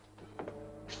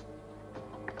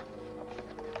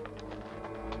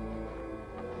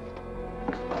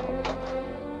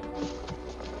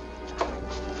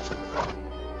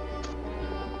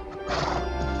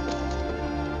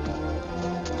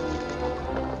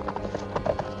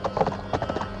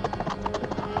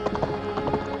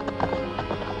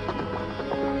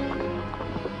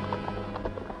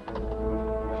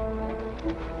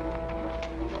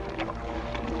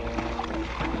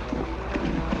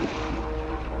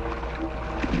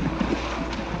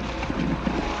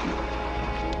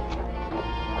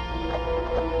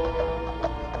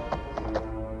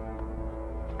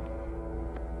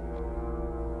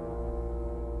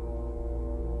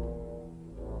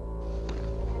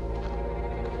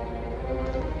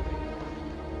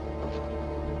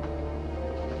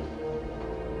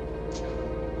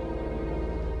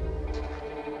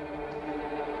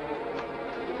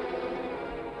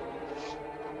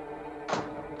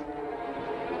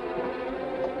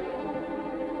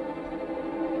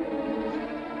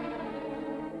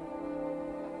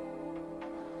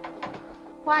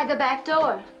 Why the back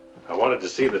door? I wanted to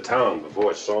see the town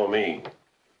before it saw me.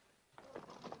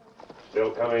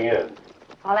 Still coming in.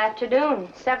 All afternoon,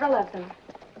 several of them.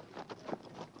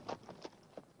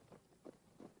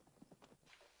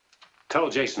 Tell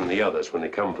Jason and the others when they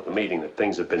come for the meeting that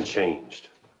things have been changed.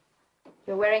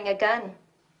 You're wearing a gun.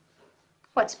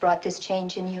 What's brought this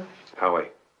change in you? Howie.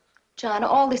 John,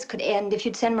 all this could end if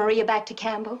you'd send Maria back to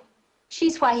Campbell.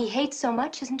 She's why he hates so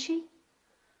much, isn't she?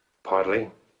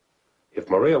 Partly. If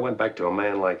Maria went back to a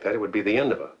man like that, it would be the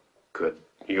end of her. Could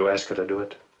you ask her to do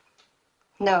it?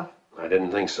 No. I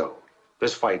didn't think so.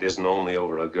 This fight isn't only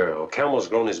over a girl. Campbell's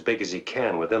grown as big as he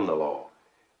can within the law.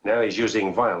 Now he's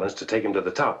using violence to take him to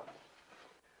the top.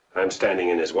 I'm standing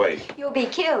in his way. You'll be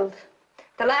killed.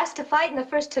 The last to fight and the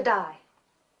first to die.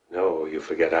 No, you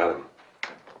forget Adam.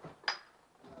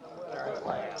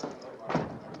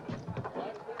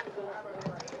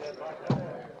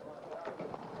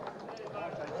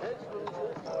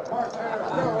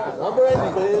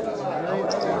 ready, please.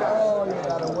 Oh, you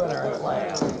got a winner at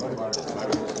last.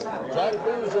 Jack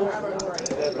loses.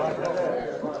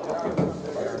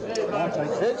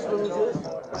 Six loses.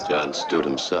 John Stewart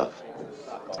himself.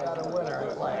 Got a winner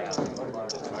at last.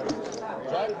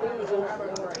 Jack loses.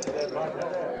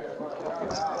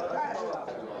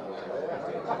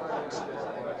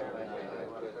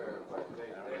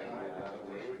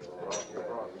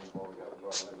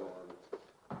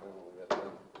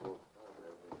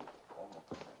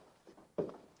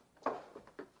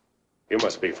 You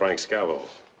must be Frank Scavo.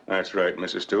 That's right,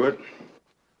 Mrs. Stewart.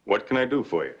 What can I do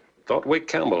for you? Thought Wick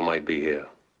Campbell might be here.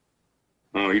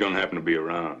 Oh, he don't happen to be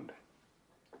around.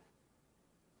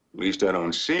 At least I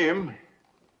don't see him.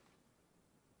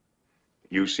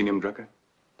 You seen him, Drucker?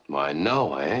 Why,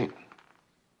 no, I ain't.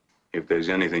 If there's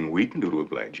anything we can do to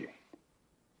oblige you.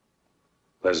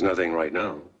 There's nothing right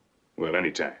now. Well,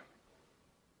 anytime.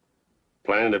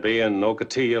 Planning to be in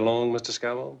Ocotillo long, Mr.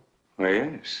 Scavo? Why,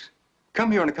 yes.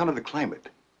 Come here on account of the climate.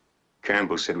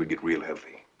 Campbell said we'd get real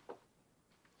healthy.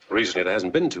 Recently, it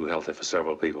hasn't been too healthy for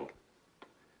several people.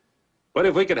 But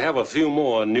if we could have a few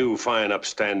more new, fine,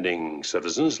 upstanding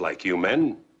citizens like you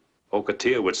men,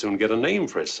 Ocotillo would soon get a name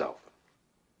for itself.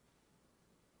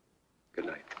 Good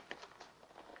night.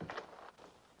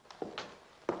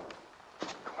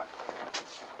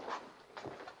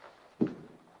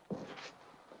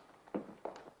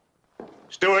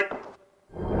 Stewart!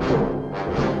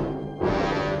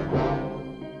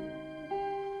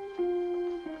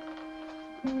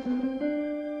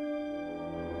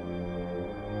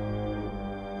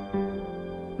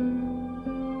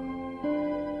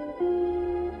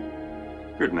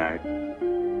 Good night.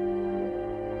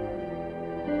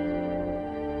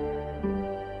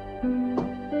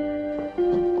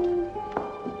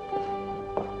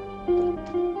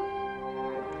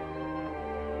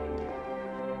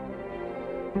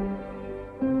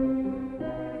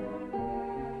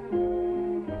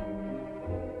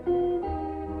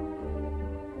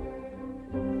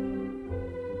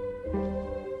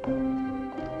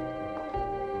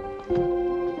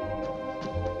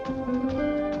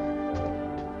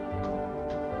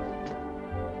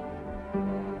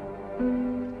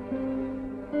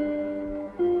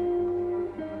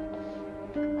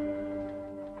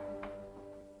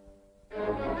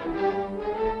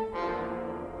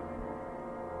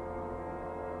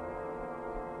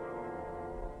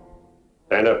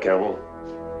 Stand up, Campbell.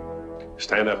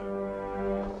 Stand up.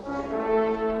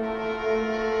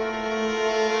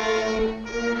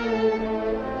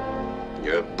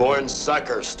 You're a born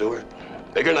sucker, Stewart.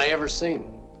 Bigger than I ever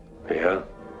seen. Yeah?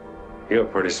 You're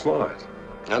pretty smart.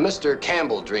 Now, Mr.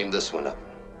 Campbell dreamed this one up.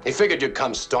 He figured you'd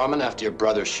come storming after your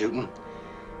brother's shooting.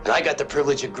 And I got the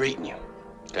privilege of greeting you,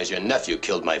 because your nephew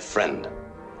killed my friend.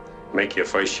 Make your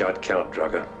first shot count,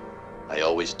 Drucker. I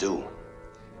always do.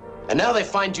 And now they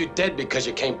find you dead because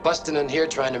you came busting in here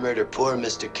trying to murder poor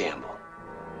Mr. Campbell.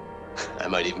 I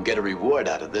might even get a reward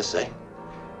out of this, eh?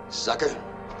 Sucker.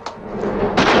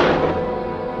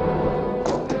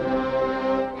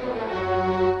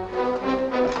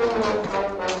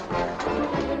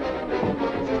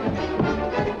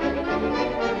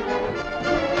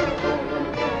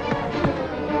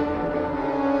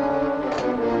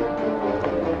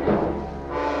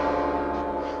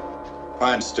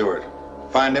 Find Stewart.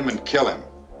 Find him and kill him.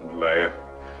 Liar.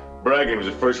 Bragging was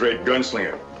a first-rate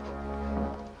gunslinger.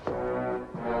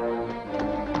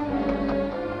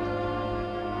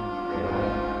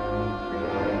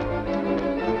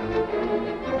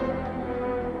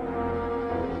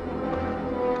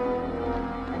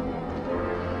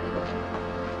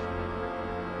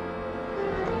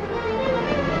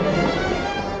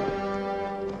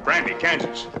 Brandy,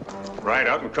 Kansas. Ride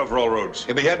out and cover all roads.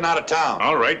 He'll be heading out of town.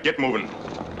 All right, get moving.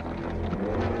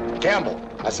 Campbell,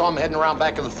 I saw him heading around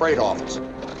back of the freight office.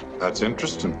 That's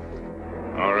interesting.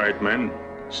 All right, men.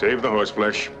 Save the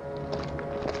horseflesh.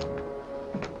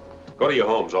 Go to your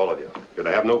homes, all of you. You're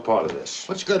to have no part of this.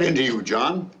 What's got into you,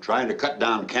 John? Trying to cut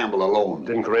down Campbell alone.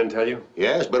 Didn't Corinne tell you?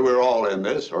 Yes, but we're all in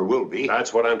this, or will be.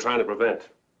 That's what I'm trying to prevent.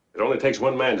 It only takes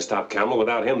one man to stop Campbell.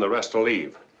 Without him, the rest will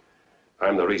leave.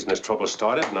 I'm the reason this trouble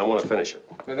started, and I want to finish it.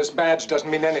 This badge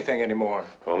doesn't mean anything anymore.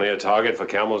 Only a target for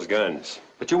Campbell's guns.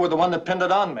 But you were the one that pinned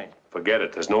it on me. Forget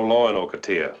it. There's no law in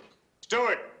Ocotillo.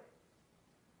 Stewart!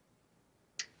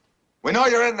 We know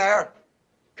you're in there.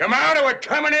 Come out or we're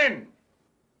coming in!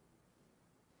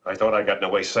 I thought I'd gotten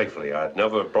away safely. I'd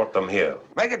never brought them here.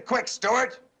 Make it quick,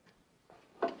 Stewart.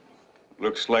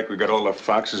 Looks like we got all the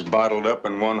foxes bottled up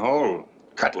in one hole.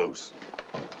 Cut loose.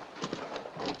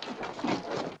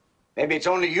 Maybe it's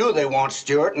only you they want,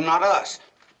 Stewart, and not us.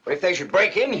 But if they should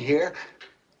break in here...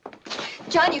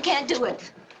 John, you can't do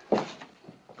it.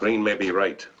 Green may be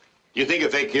right. You think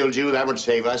if they killed you, that would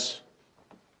save us?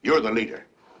 You're the leader.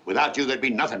 Without you, there'd be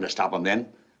nothing to stop them then.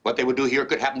 What they would do here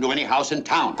could happen to any house in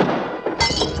town.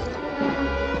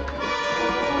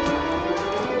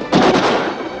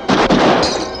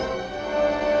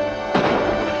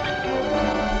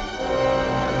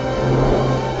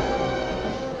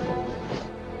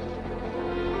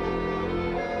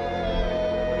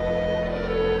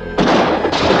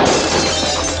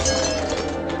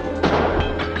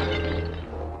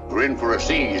 We're in for a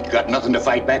siege. Got nothing to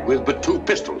fight back with but 2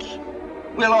 pistols.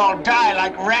 We'll all die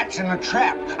like rats in a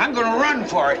trap. I'm gonna run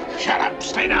for it. Shut up.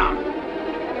 Stay down.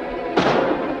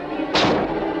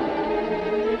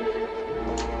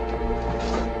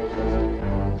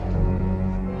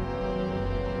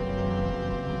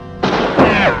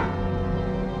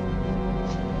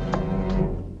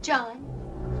 John.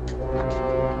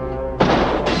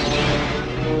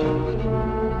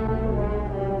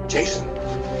 Jason,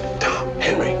 Tom,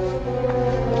 Henry.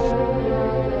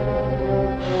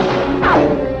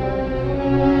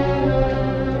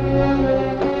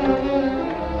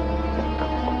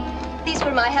 These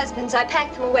were my husband's. I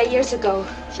packed them away years ago.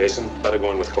 Jason, better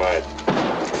go in with Clyde.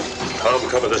 Tom,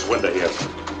 cover this window here.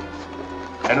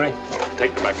 Henry,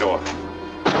 take the back door.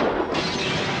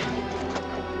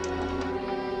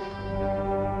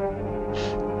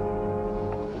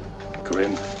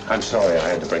 Corinne, I'm sorry I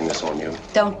had to bring this on you.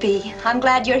 Don't be. I'm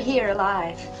glad you're here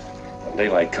alive. When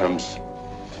daylight comes,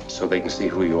 so they can see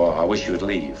who you are, I wish you'd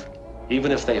leave.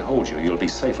 Even if they hold you, you'll be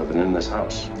safer than in this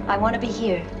house. I want to be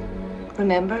here.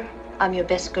 Remember, I'm your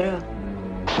best girl.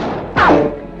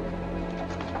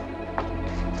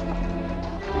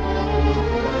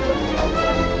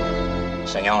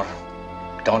 Senor,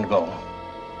 don't go.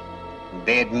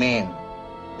 Dead men.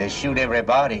 They shoot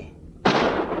everybody.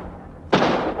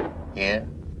 Here?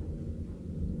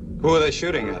 Who are they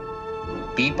shooting at?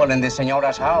 People in the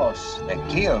Senora's house. They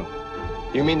killed.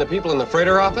 You mean the people in the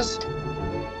freighter office?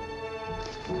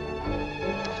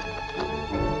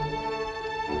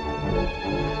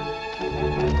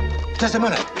 Just a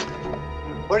minute.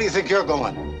 Where do you think you're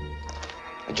going?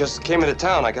 I just came into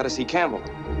town. I gotta see Campbell.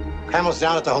 Campbell's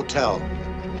down at the hotel.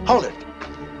 Hold it.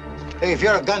 Hey, if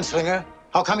you're a gunslinger,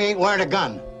 how come you ain't wearing a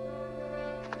gun?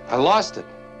 I lost it.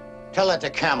 Tell that to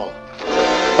Campbell.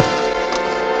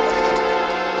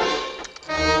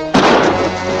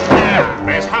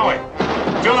 There's Howie.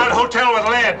 Fill that hotel with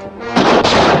lead.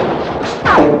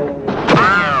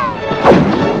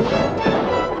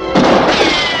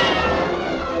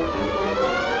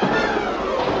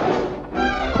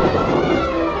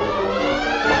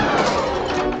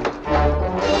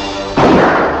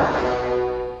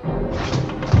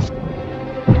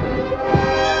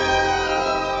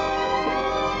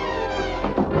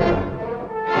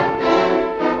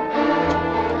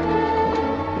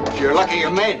 You're lucky you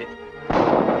made it.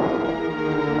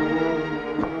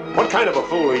 What kind of a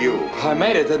fool are you? I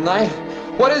made it, didn't I?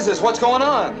 What is this? What's going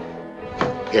on?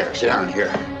 Here, sit down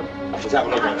here. Let's have a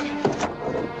look at it.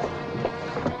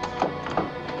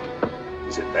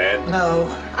 Is it bad? No.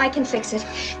 I can fix it.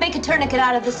 Make a tourniquet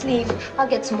out of the sleeve. I'll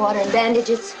get some water and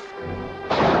bandages.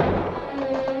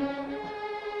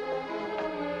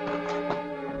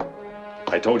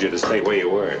 I told you to stay where you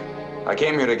were. I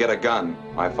came here to get a gun.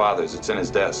 My father's. It's in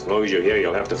his desk. As long as you're here,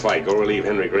 you'll have to fight. Go relieve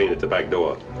Henry Green at the back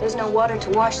door. There's no water to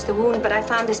wash the wound, but I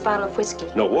found this bottle of whiskey.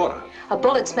 No water? A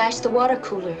bullet smashed the water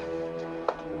cooler.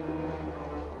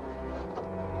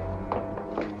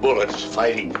 Bullets,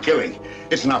 fighting, killing.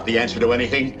 It's not the answer to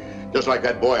anything. Just like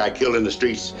that boy I killed in the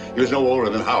streets. He was no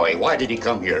older than Howie. Why did he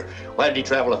come here? Why did he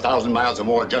travel 1,000 miles or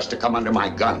more just to come under my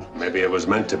gun? Maybe it was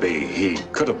meant to be. He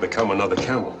could have become another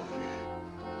Campbell.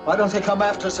 Why don't they come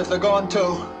after us if they're going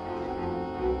too?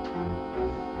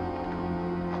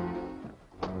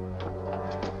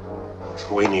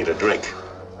 We need a drink.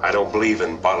 I don't believe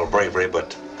in bottle bravery,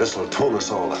 but this'll tone us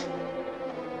all up.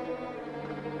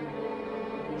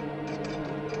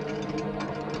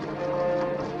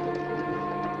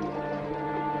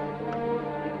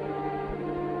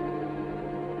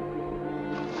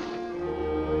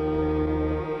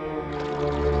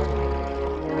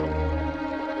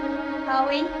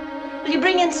 Howie, will you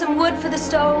bring in some wood for the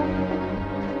stove?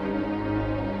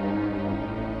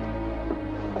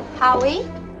 Howie?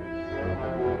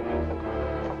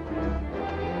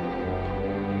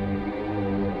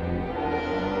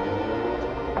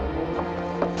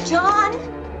 John?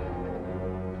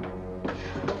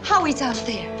 Howie's out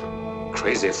there.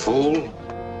 Crazy fool.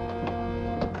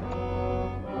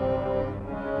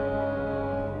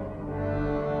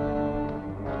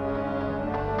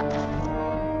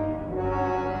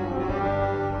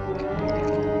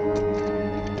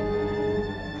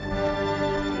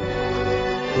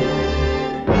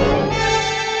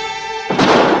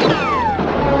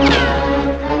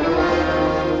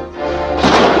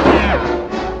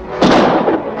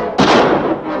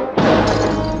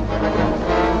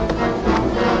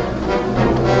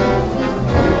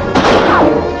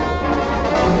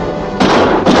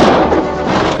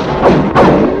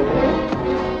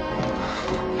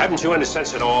 Haven't you any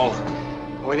sense at all?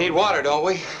 We need water, don't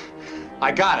we?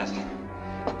 I got it.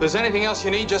 If there's anything else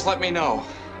you need, just let me know.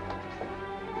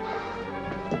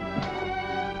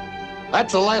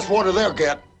 That's the last water they'll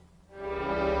get.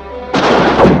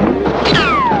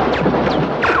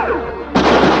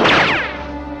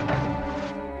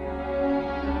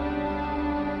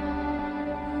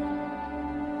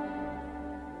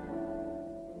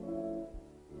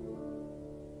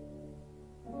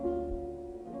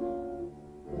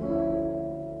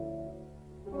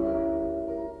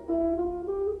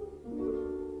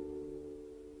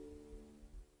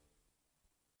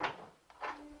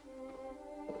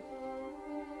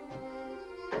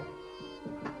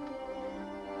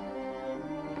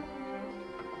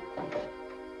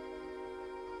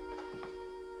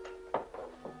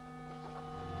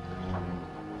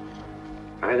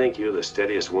 I think you're the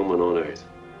steadiest woman on earth.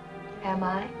 Am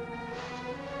I?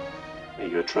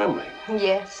 You're trembling.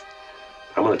 Yes.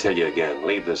 I'm going to tell you again,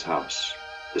 leave this house.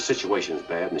 The situation's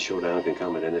bad and the showdown can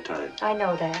come at any time. I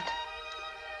know that.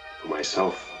 For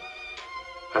myself,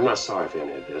 I'm not sorry for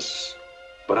any of this,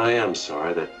 but I am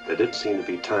sorry that there didn't seem to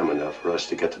be time enough for us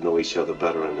to get to know each other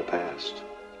better in the past.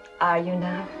 Are you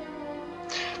now?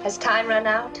 Has time run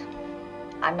out?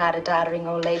 I'm not a doddering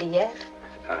old lady yet.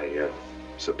 I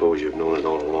suppose you've known it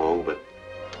all along, but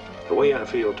the way I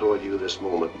feel toward you this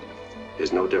moment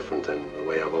is no different than the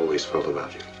way I've always felt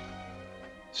about you.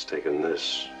 It's taken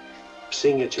this,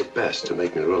 seeing at your best to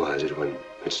make me realize it when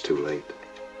it's too late.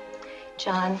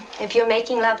 John, if you're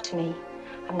making love to me,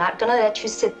 I'm not gonna let you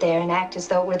sit there and act as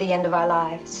though it were the end of our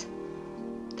lives.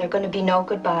 There are gonna be no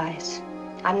goodbyes.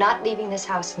 I'm not leaving this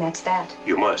house, and that's that.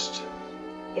 You must.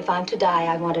 If I'm to die,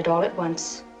 I want it all at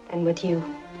once, and with you.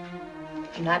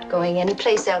 I'm not going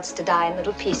anyplace else to die in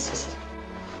little pieces.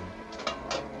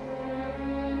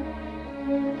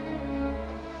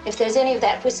 If there's any of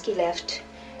that whiskey left,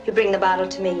 you bring the bottle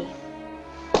to me.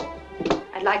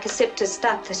 I'd like a sip to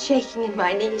stop the shaking in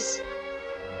my knees.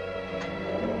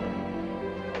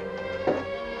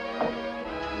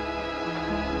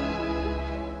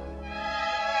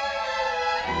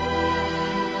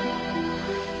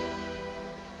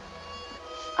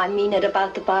 I mean it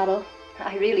about the bottle.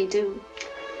 I really do.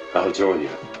 I'll join you.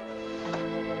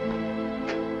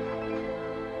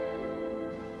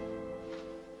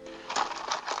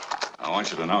 I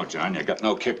want you to know, John, you got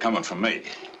no kick coming from me.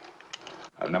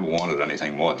 I've never wanted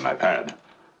anything more than I've had.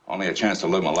 Only a chance to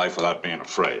live my life without being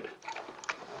afraid.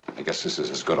 I guess this is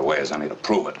as good a way as any to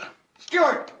prove it.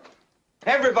 Stuart!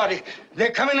 Everybody,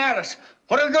 they're coming at us.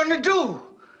 What are we going to do?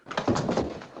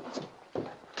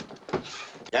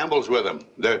 Campbell's with them.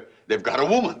 They've got a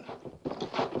woman.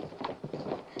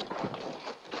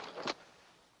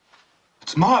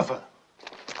 It's Martha.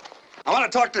 I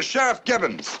want to talk to Sheriff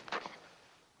Gibbons.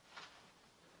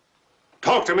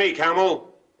 Talk to me,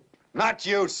 Camel. Not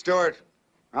you, Stuart.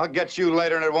 I'll get you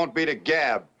later, and it won't be to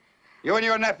gab. You and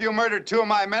your nephew murdered two of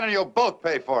my men, and you'll both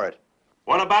pay for it.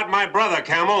 What about my brother,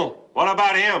 Camel? What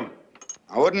about him?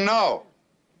 I wouldn't know.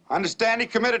 I understand he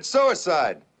committed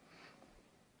suicide.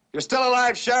 You're still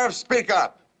alive, Sheriff. Speak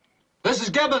up. This is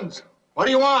Gibbons. What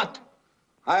do you want?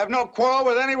 I have no quarrel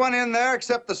with anyone in there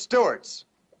except the Stewarts.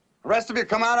 The rest of you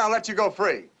come out, I'll let you go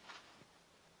free.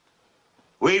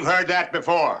 We've heard that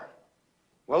before.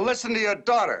 Well, listen to your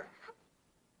daughter.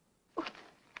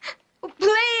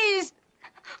 Please!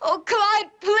 Oh,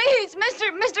 Clyde, please!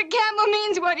 Mr. Campbell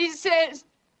means what he says.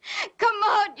 Come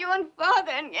out, you and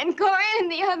Father, and Corey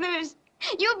and the others.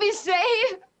 You'll be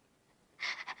safe.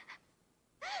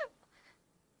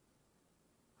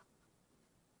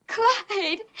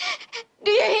 Clyde,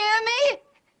 do you hear me?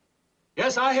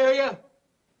 Yes, I hear you.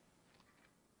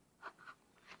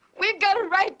 We've got a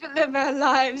right to live our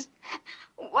lives.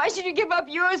 Why should you give up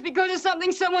yours because of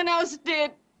something someone else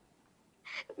did?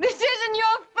 This isn't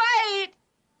your fight.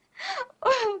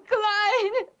 Oh,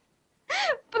 Clyde,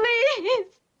 please,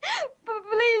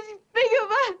 please think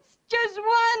of us just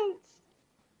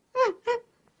once.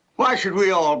 Why should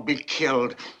we all be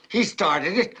killed? He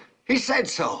started it. He said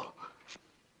so.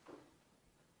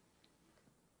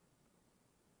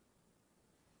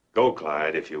 Go,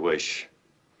 Clyde, if you wish.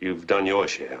 You've done your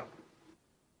share.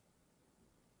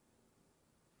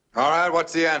 All right,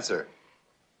 what's the answer?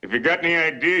 If you got any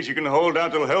ideas you can hold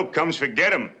out till help comes,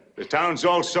 forget them. The town's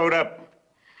all sewed up.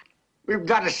 We've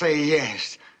got to say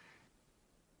yes.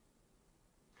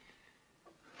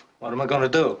 What am I going to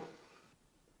do?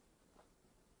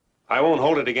 I won't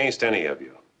hold it against any of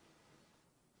you.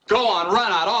 Go on,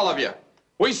 run out, all of you.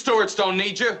 We Stewarts don't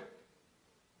need you.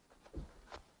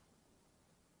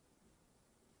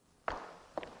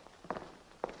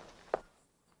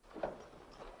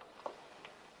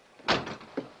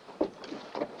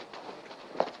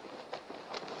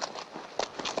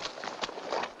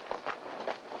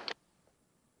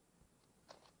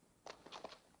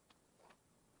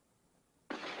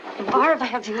 Marv,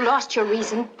 have you lost your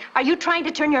reason? Are you trying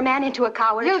to turn your man into a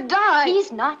coward? He'll die.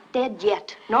 He's not dead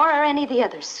yet, nor are any of the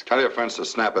others. Tell your friends to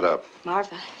snap it up.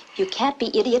 Marva, you can't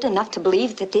be idiot enough to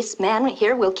believe that this man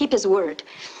here will keep his word.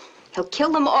 He'll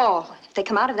kill them all if they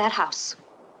come out of that house.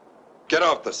 Get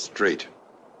off the street.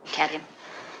 Cat him.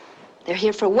 They're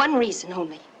here for one reason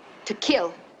only, to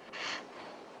kill.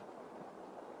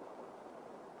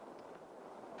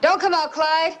 Don't come out,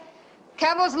 Clyde.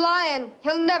 Campbell's lying.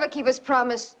 He'll never keep his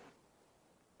promise.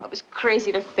 I was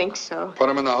crazy to think so. Put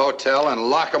him in the hotel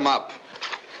and lock him up.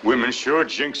 Women sure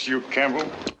jinx you, Campbell.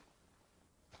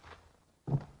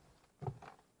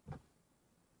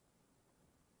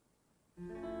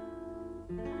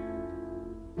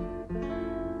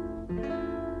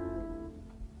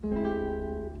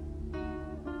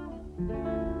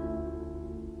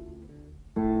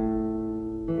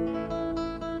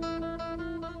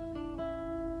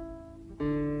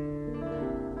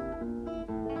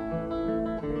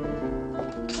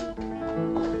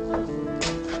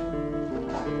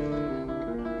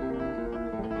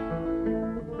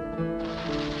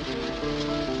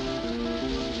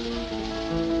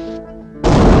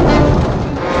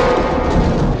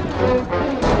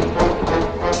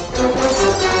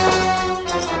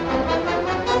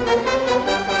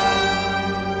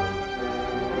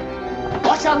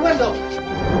 Watch out window!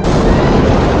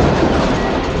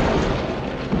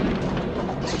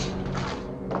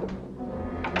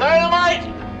 Dynamite!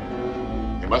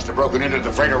 You must have broken into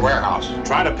the freighter warehouse.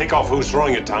 Try to pick off who's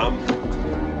throwing it, Tom.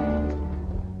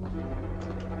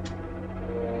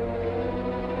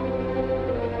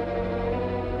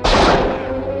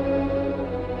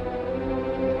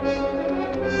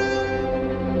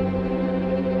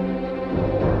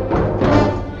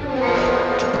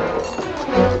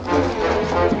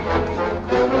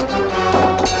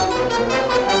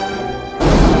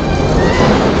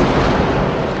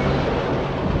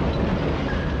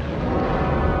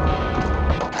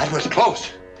 That was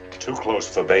close. Too close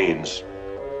for Baines.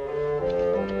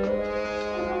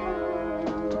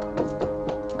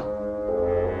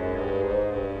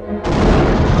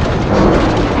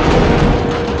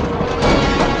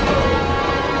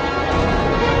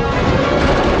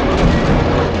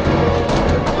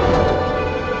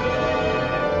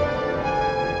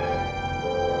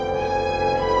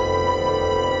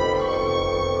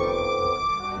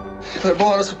 They're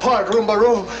blowing us apart, room by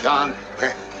room. Don,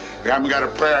 we haven't got a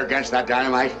prayer against that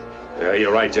dynamite. Yeah,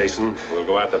 you're right, Jason. We'll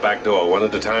go out the back door, one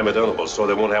at a time at intervals, so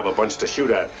they won't have a bunch to shoot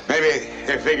at. Maybe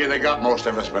they figure they got most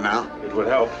of us by now. It would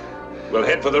help. We'll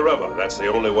head for the river. That's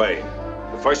the only way.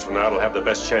 The first one out will have the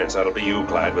best chance. That'll be you,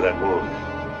 Clyde, with that wound.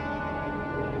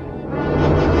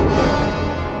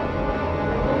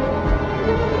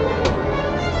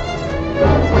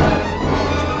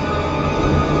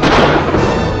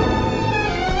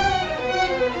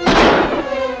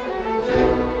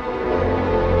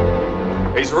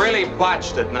 He's really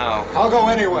botched it now. I'll go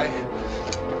anyway.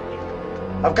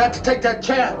 I've got to take that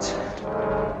chance.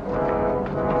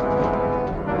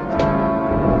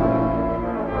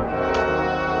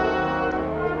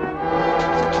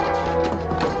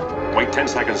 Wait 10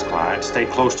 seconds, Clyde. Stay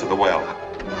close to the well.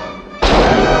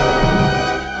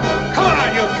 Come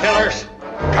on, you killers!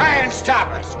 Try and stop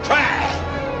us!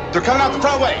 Try! They're coming out the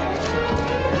front way.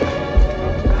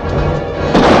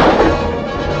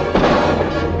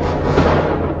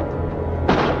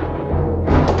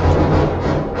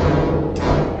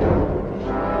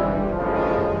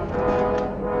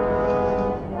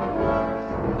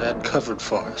 That covered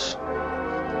for us.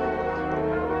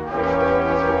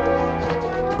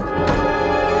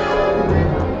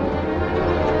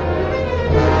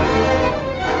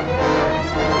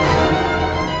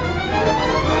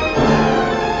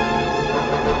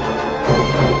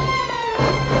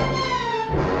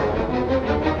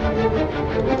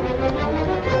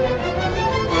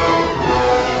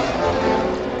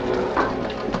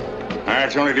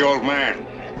 That's only the old man.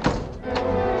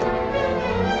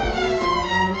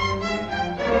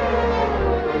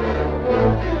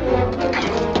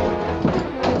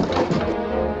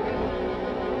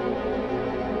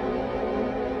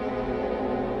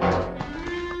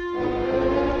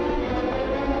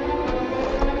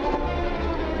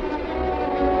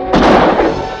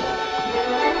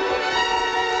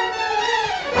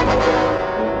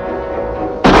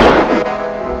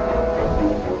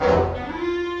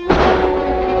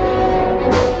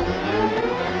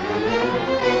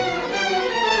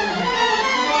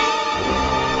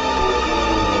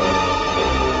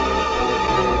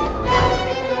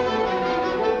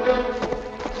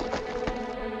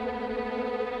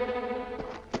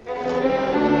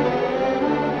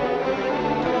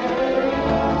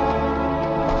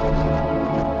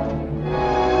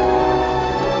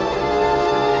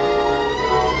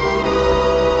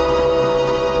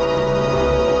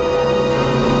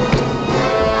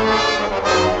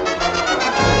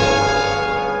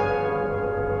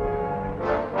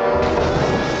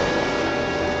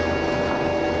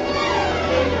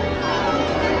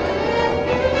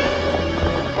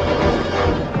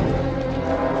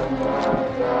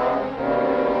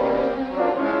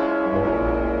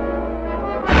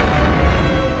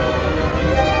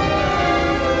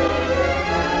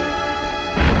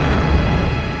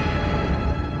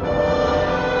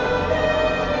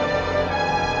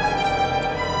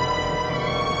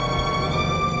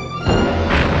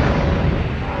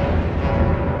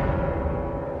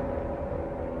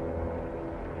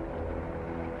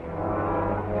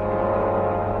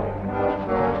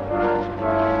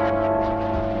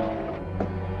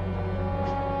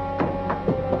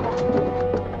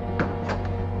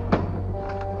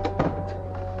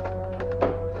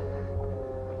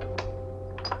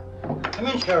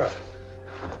 Sheriff.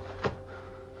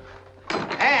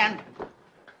 Ann?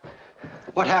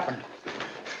 What happened?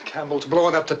 Campbell's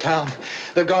blowing up the town.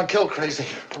 They've gone kill crazy.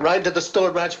 Ride to the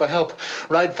Stewart Ranch for help.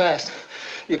 Ride fast.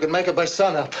 You can make it by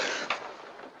sunup.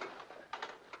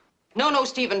 No,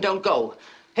 Stephen, don't go.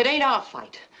 It ain't our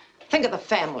fight. Think of the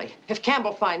family. If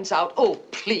Campbell finds out, oh,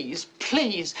 please,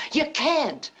 please, you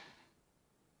can't.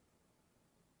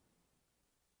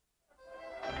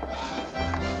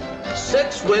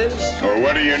 Six wins. Well,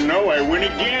 what do you know? I win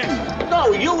again.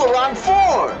 No, you were on 4.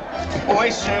 Oh, I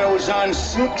said I was on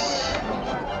 6.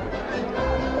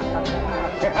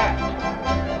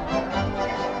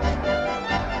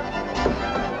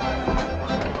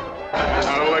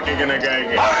 How lucky can a guy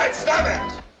get? All right, stop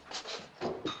it!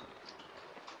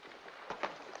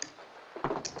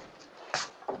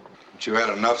 Haven't you had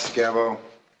enough, Scavo?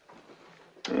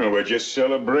 Oh, we're just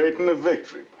celebrating a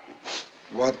victory.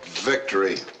 What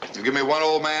victory? You give me 1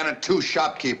 old man and 2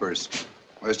 shopkeepers.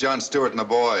 Where's John Stewart and the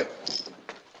boy?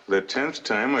 The 10th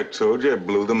time I told you I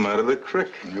blew them out of the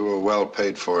creek. You were well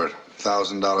paid for it.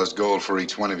 $1,000 gold for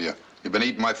each one of you. You've been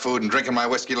eating my food and drinking my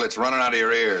whiskey till it's running out of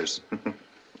your ears.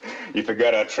 You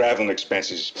forgot our traveling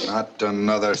expenses. Not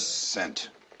another cent.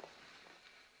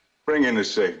 Bring in the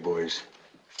safe, boys.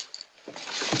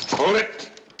 Hold it.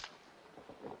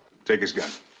 Take his gun.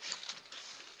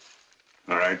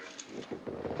 All right.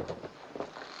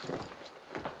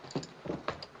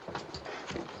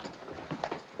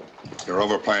 You're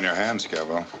overplaying your hand,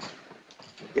 Scavo.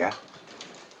 Yeah?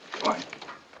 Why?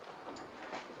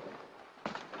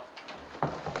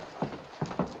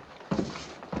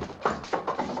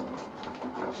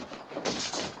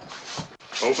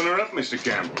 Open her up, Mr.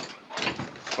 Campbell.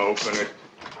 Open it.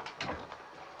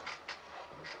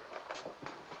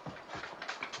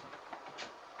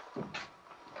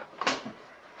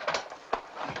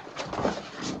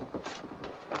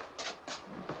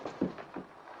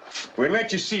 We'll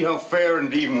let you see how fair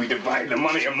and even we divide the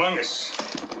money among us.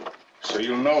 So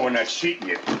you'll know we're not cheating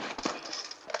you.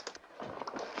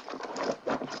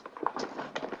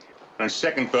 On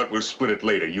second thought, we'll split it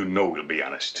later. You know we'll be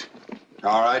honest.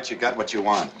 All right, you got what you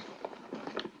want.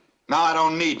 Now I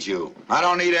don't need you. I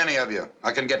don't need any of you.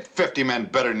 I can get 50 men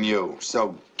better than you.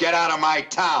 So get out of my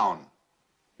town.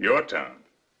 Your town?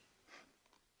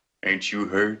 Ain't you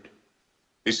heard?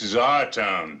 This is our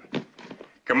town.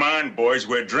 Come on, boys,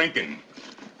 we're drinking.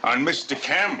 On Mr.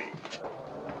 Campbell.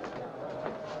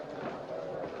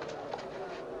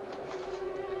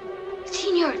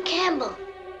 Senor Campbell.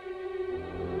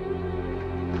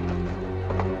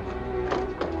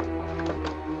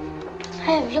 I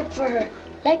have looked for her,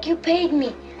 like you paid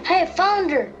me. I have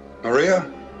found her. Maria?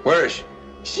 Where is she?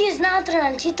 She is now the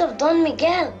ranchita of Don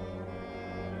Miguel.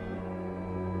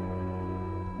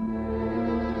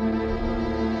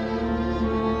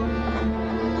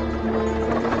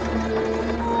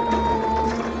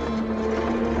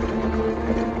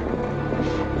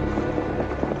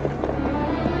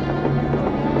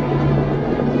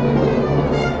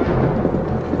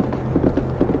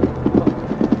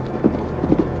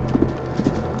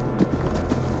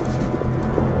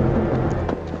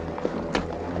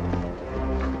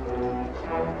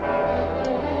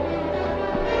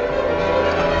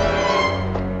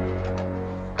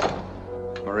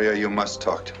 Maria, you must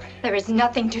talk to me. There is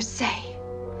nothing to say.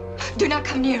 Do not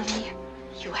come near me.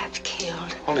 You have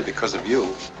killed. Only because of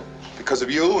you. Because of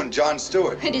you and John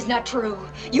Stewart. It is not true.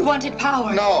 You wanted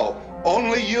power. No,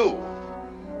 only you.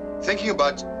 Thinking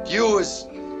about you has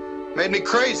made me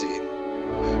crazy.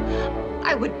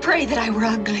 I would pray that I were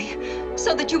ugly,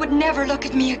 so that you would never look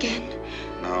at me again.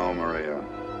 No, Maria.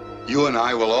 You and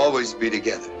I will always be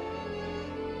together.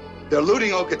 They're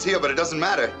looting Ocotillo, but it doesn't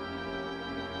matter.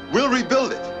 We'll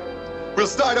rebuild it. We'll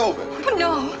start over.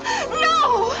 No!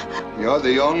 No! You're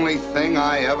the only thing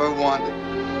I ever wanted.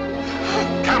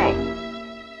 Camel!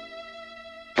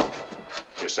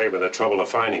 You're saving the trouble of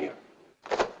finding him.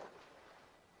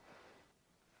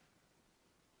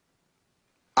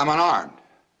 I'm unarmed.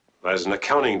 There's an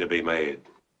accounting to be made.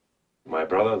 My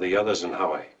brother, the others, and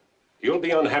Howie. You'll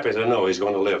be unhappy to know he's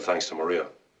going to live thanks to Maria.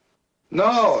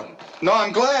 No,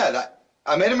 I'm glad.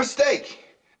 I made a mistake.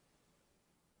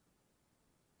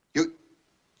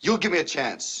 You'll give me a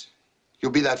chance.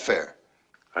 You'll be that fair.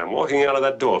 I'm walking out of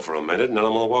that door for a minute, and then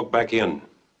I'm going to walk back in.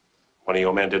 One of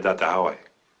your men did that to Howie.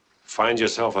 Find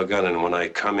yourself a gun, and when I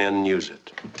come in, use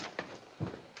it.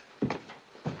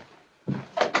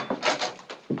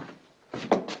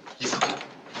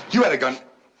 You had a gun.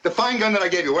 The fine gun that I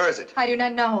gave you, where is it? I do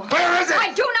not know. Where is it?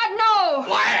 I do not know!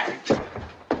 Liar!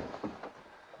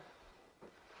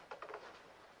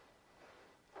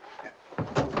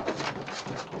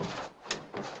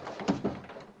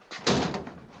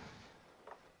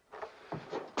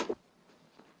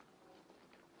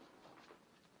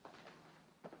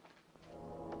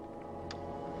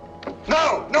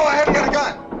 No, no, I haven't got a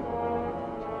gun.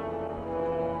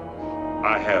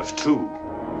 I have two.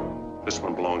 This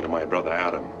one belonged to my brother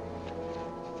Adam.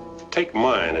 Take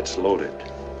mine, it's loaded.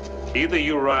 Either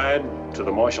you ride to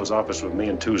the marshal's office with me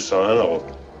in Tucson or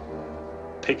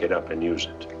pick it up and use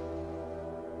it.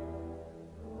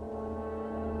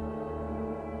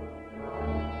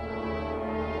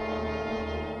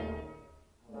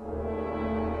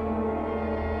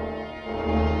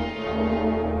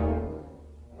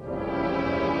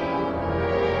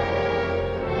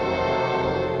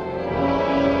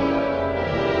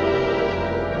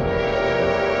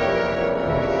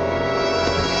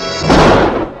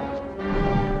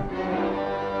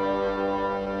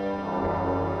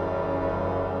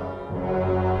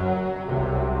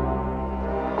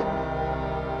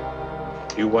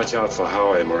 You watch out for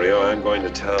Howie, Maria. I'm going to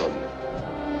town.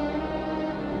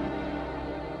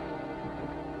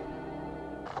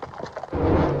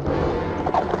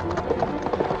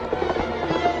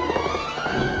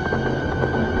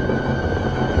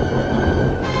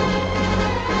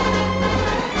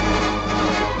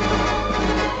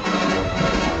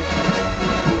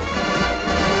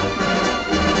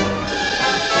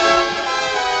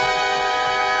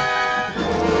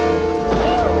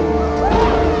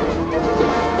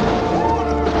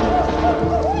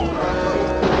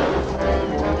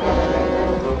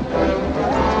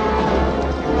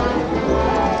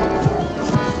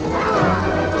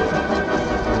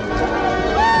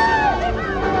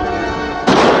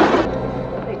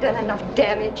 Enough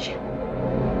damage.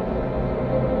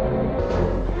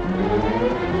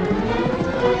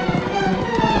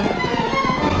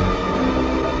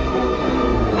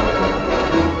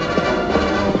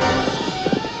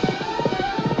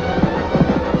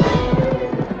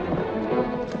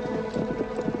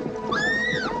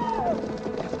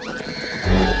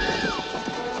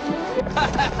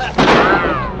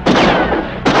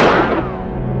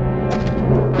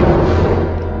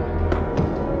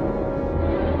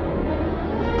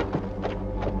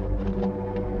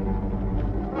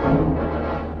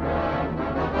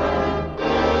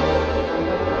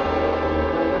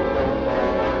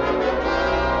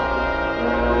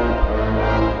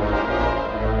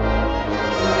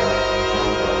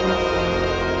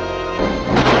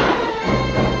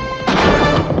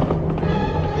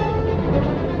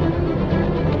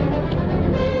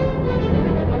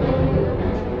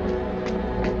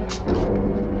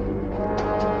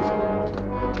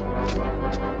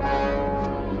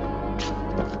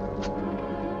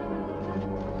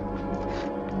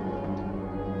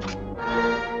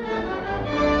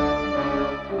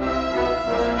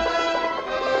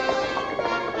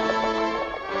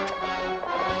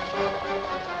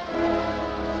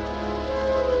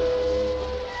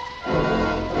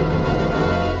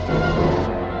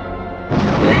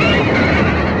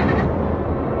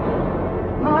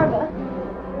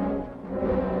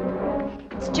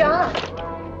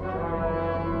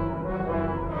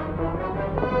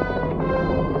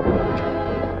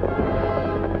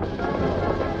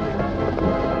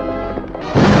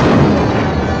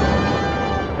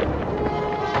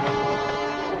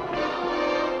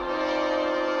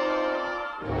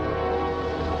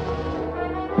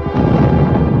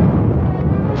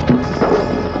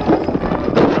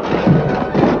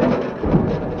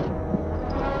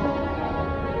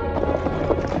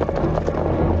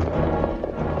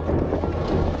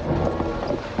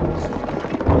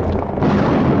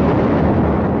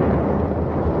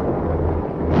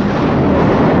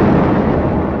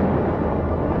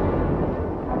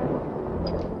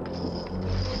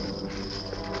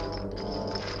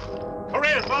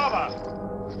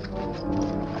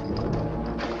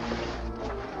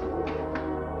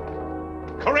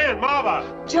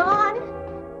 John?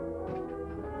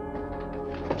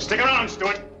 Stick around,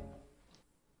 Stuart.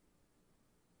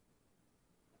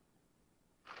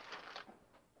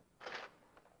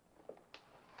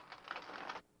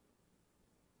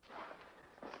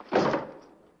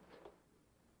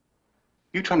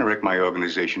 You trying to wreck my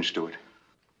organization, Stuart?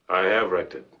 I have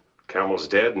wrecked it. Campbell's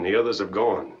dead and the others have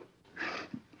gone.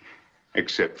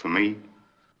 Except for me.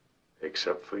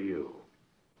 Except for you.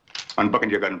 Unbuckle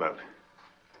your gun belt.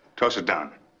 Toss it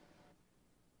down.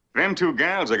 Them two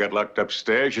gals I got locked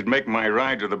upstairs should make my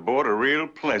ride to the border real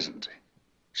pleasant.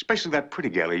 Especially that pretty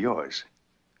gal of yours.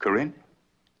 Corinne?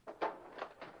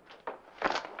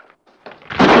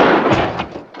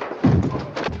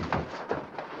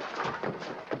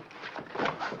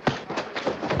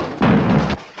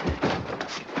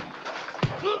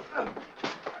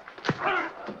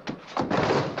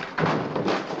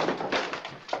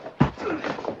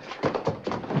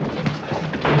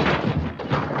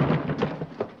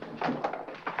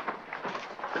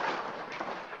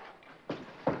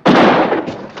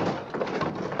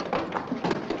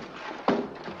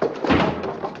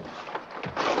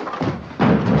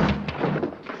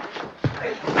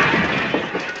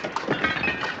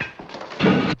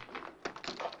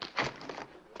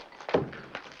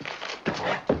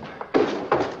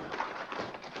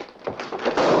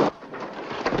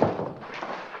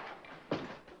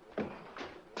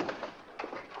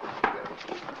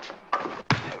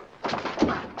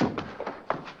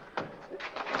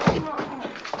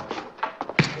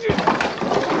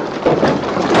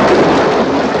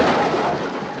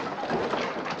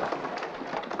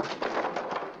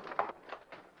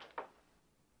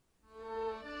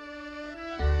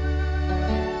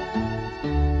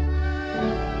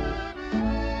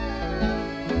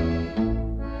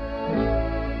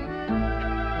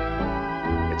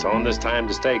 It's on this time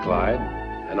to stay, Clyde.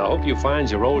 And I hope you find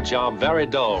your old job very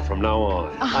dull from now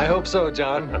on. I hope so,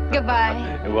 John.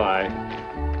 Goodbye. Goodbye.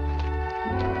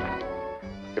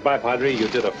 Goodbye, Padre. You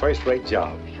did a first-rate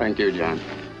job. Thank you, John.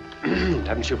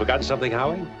 Haven't you forgotten something,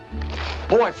 Howie?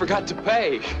 Oh, I forgot to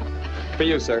pay. For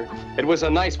you, sir. It was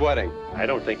a nice wedding. I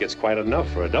don't think it's quite enough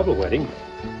for a double wedding.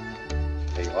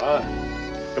 There you are.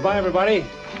 Goodbye, everybody.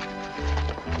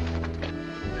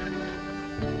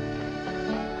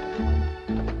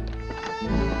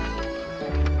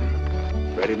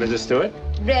 Ready, Mrs. Stewart?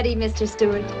 Ready, Mr.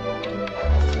 Stewart.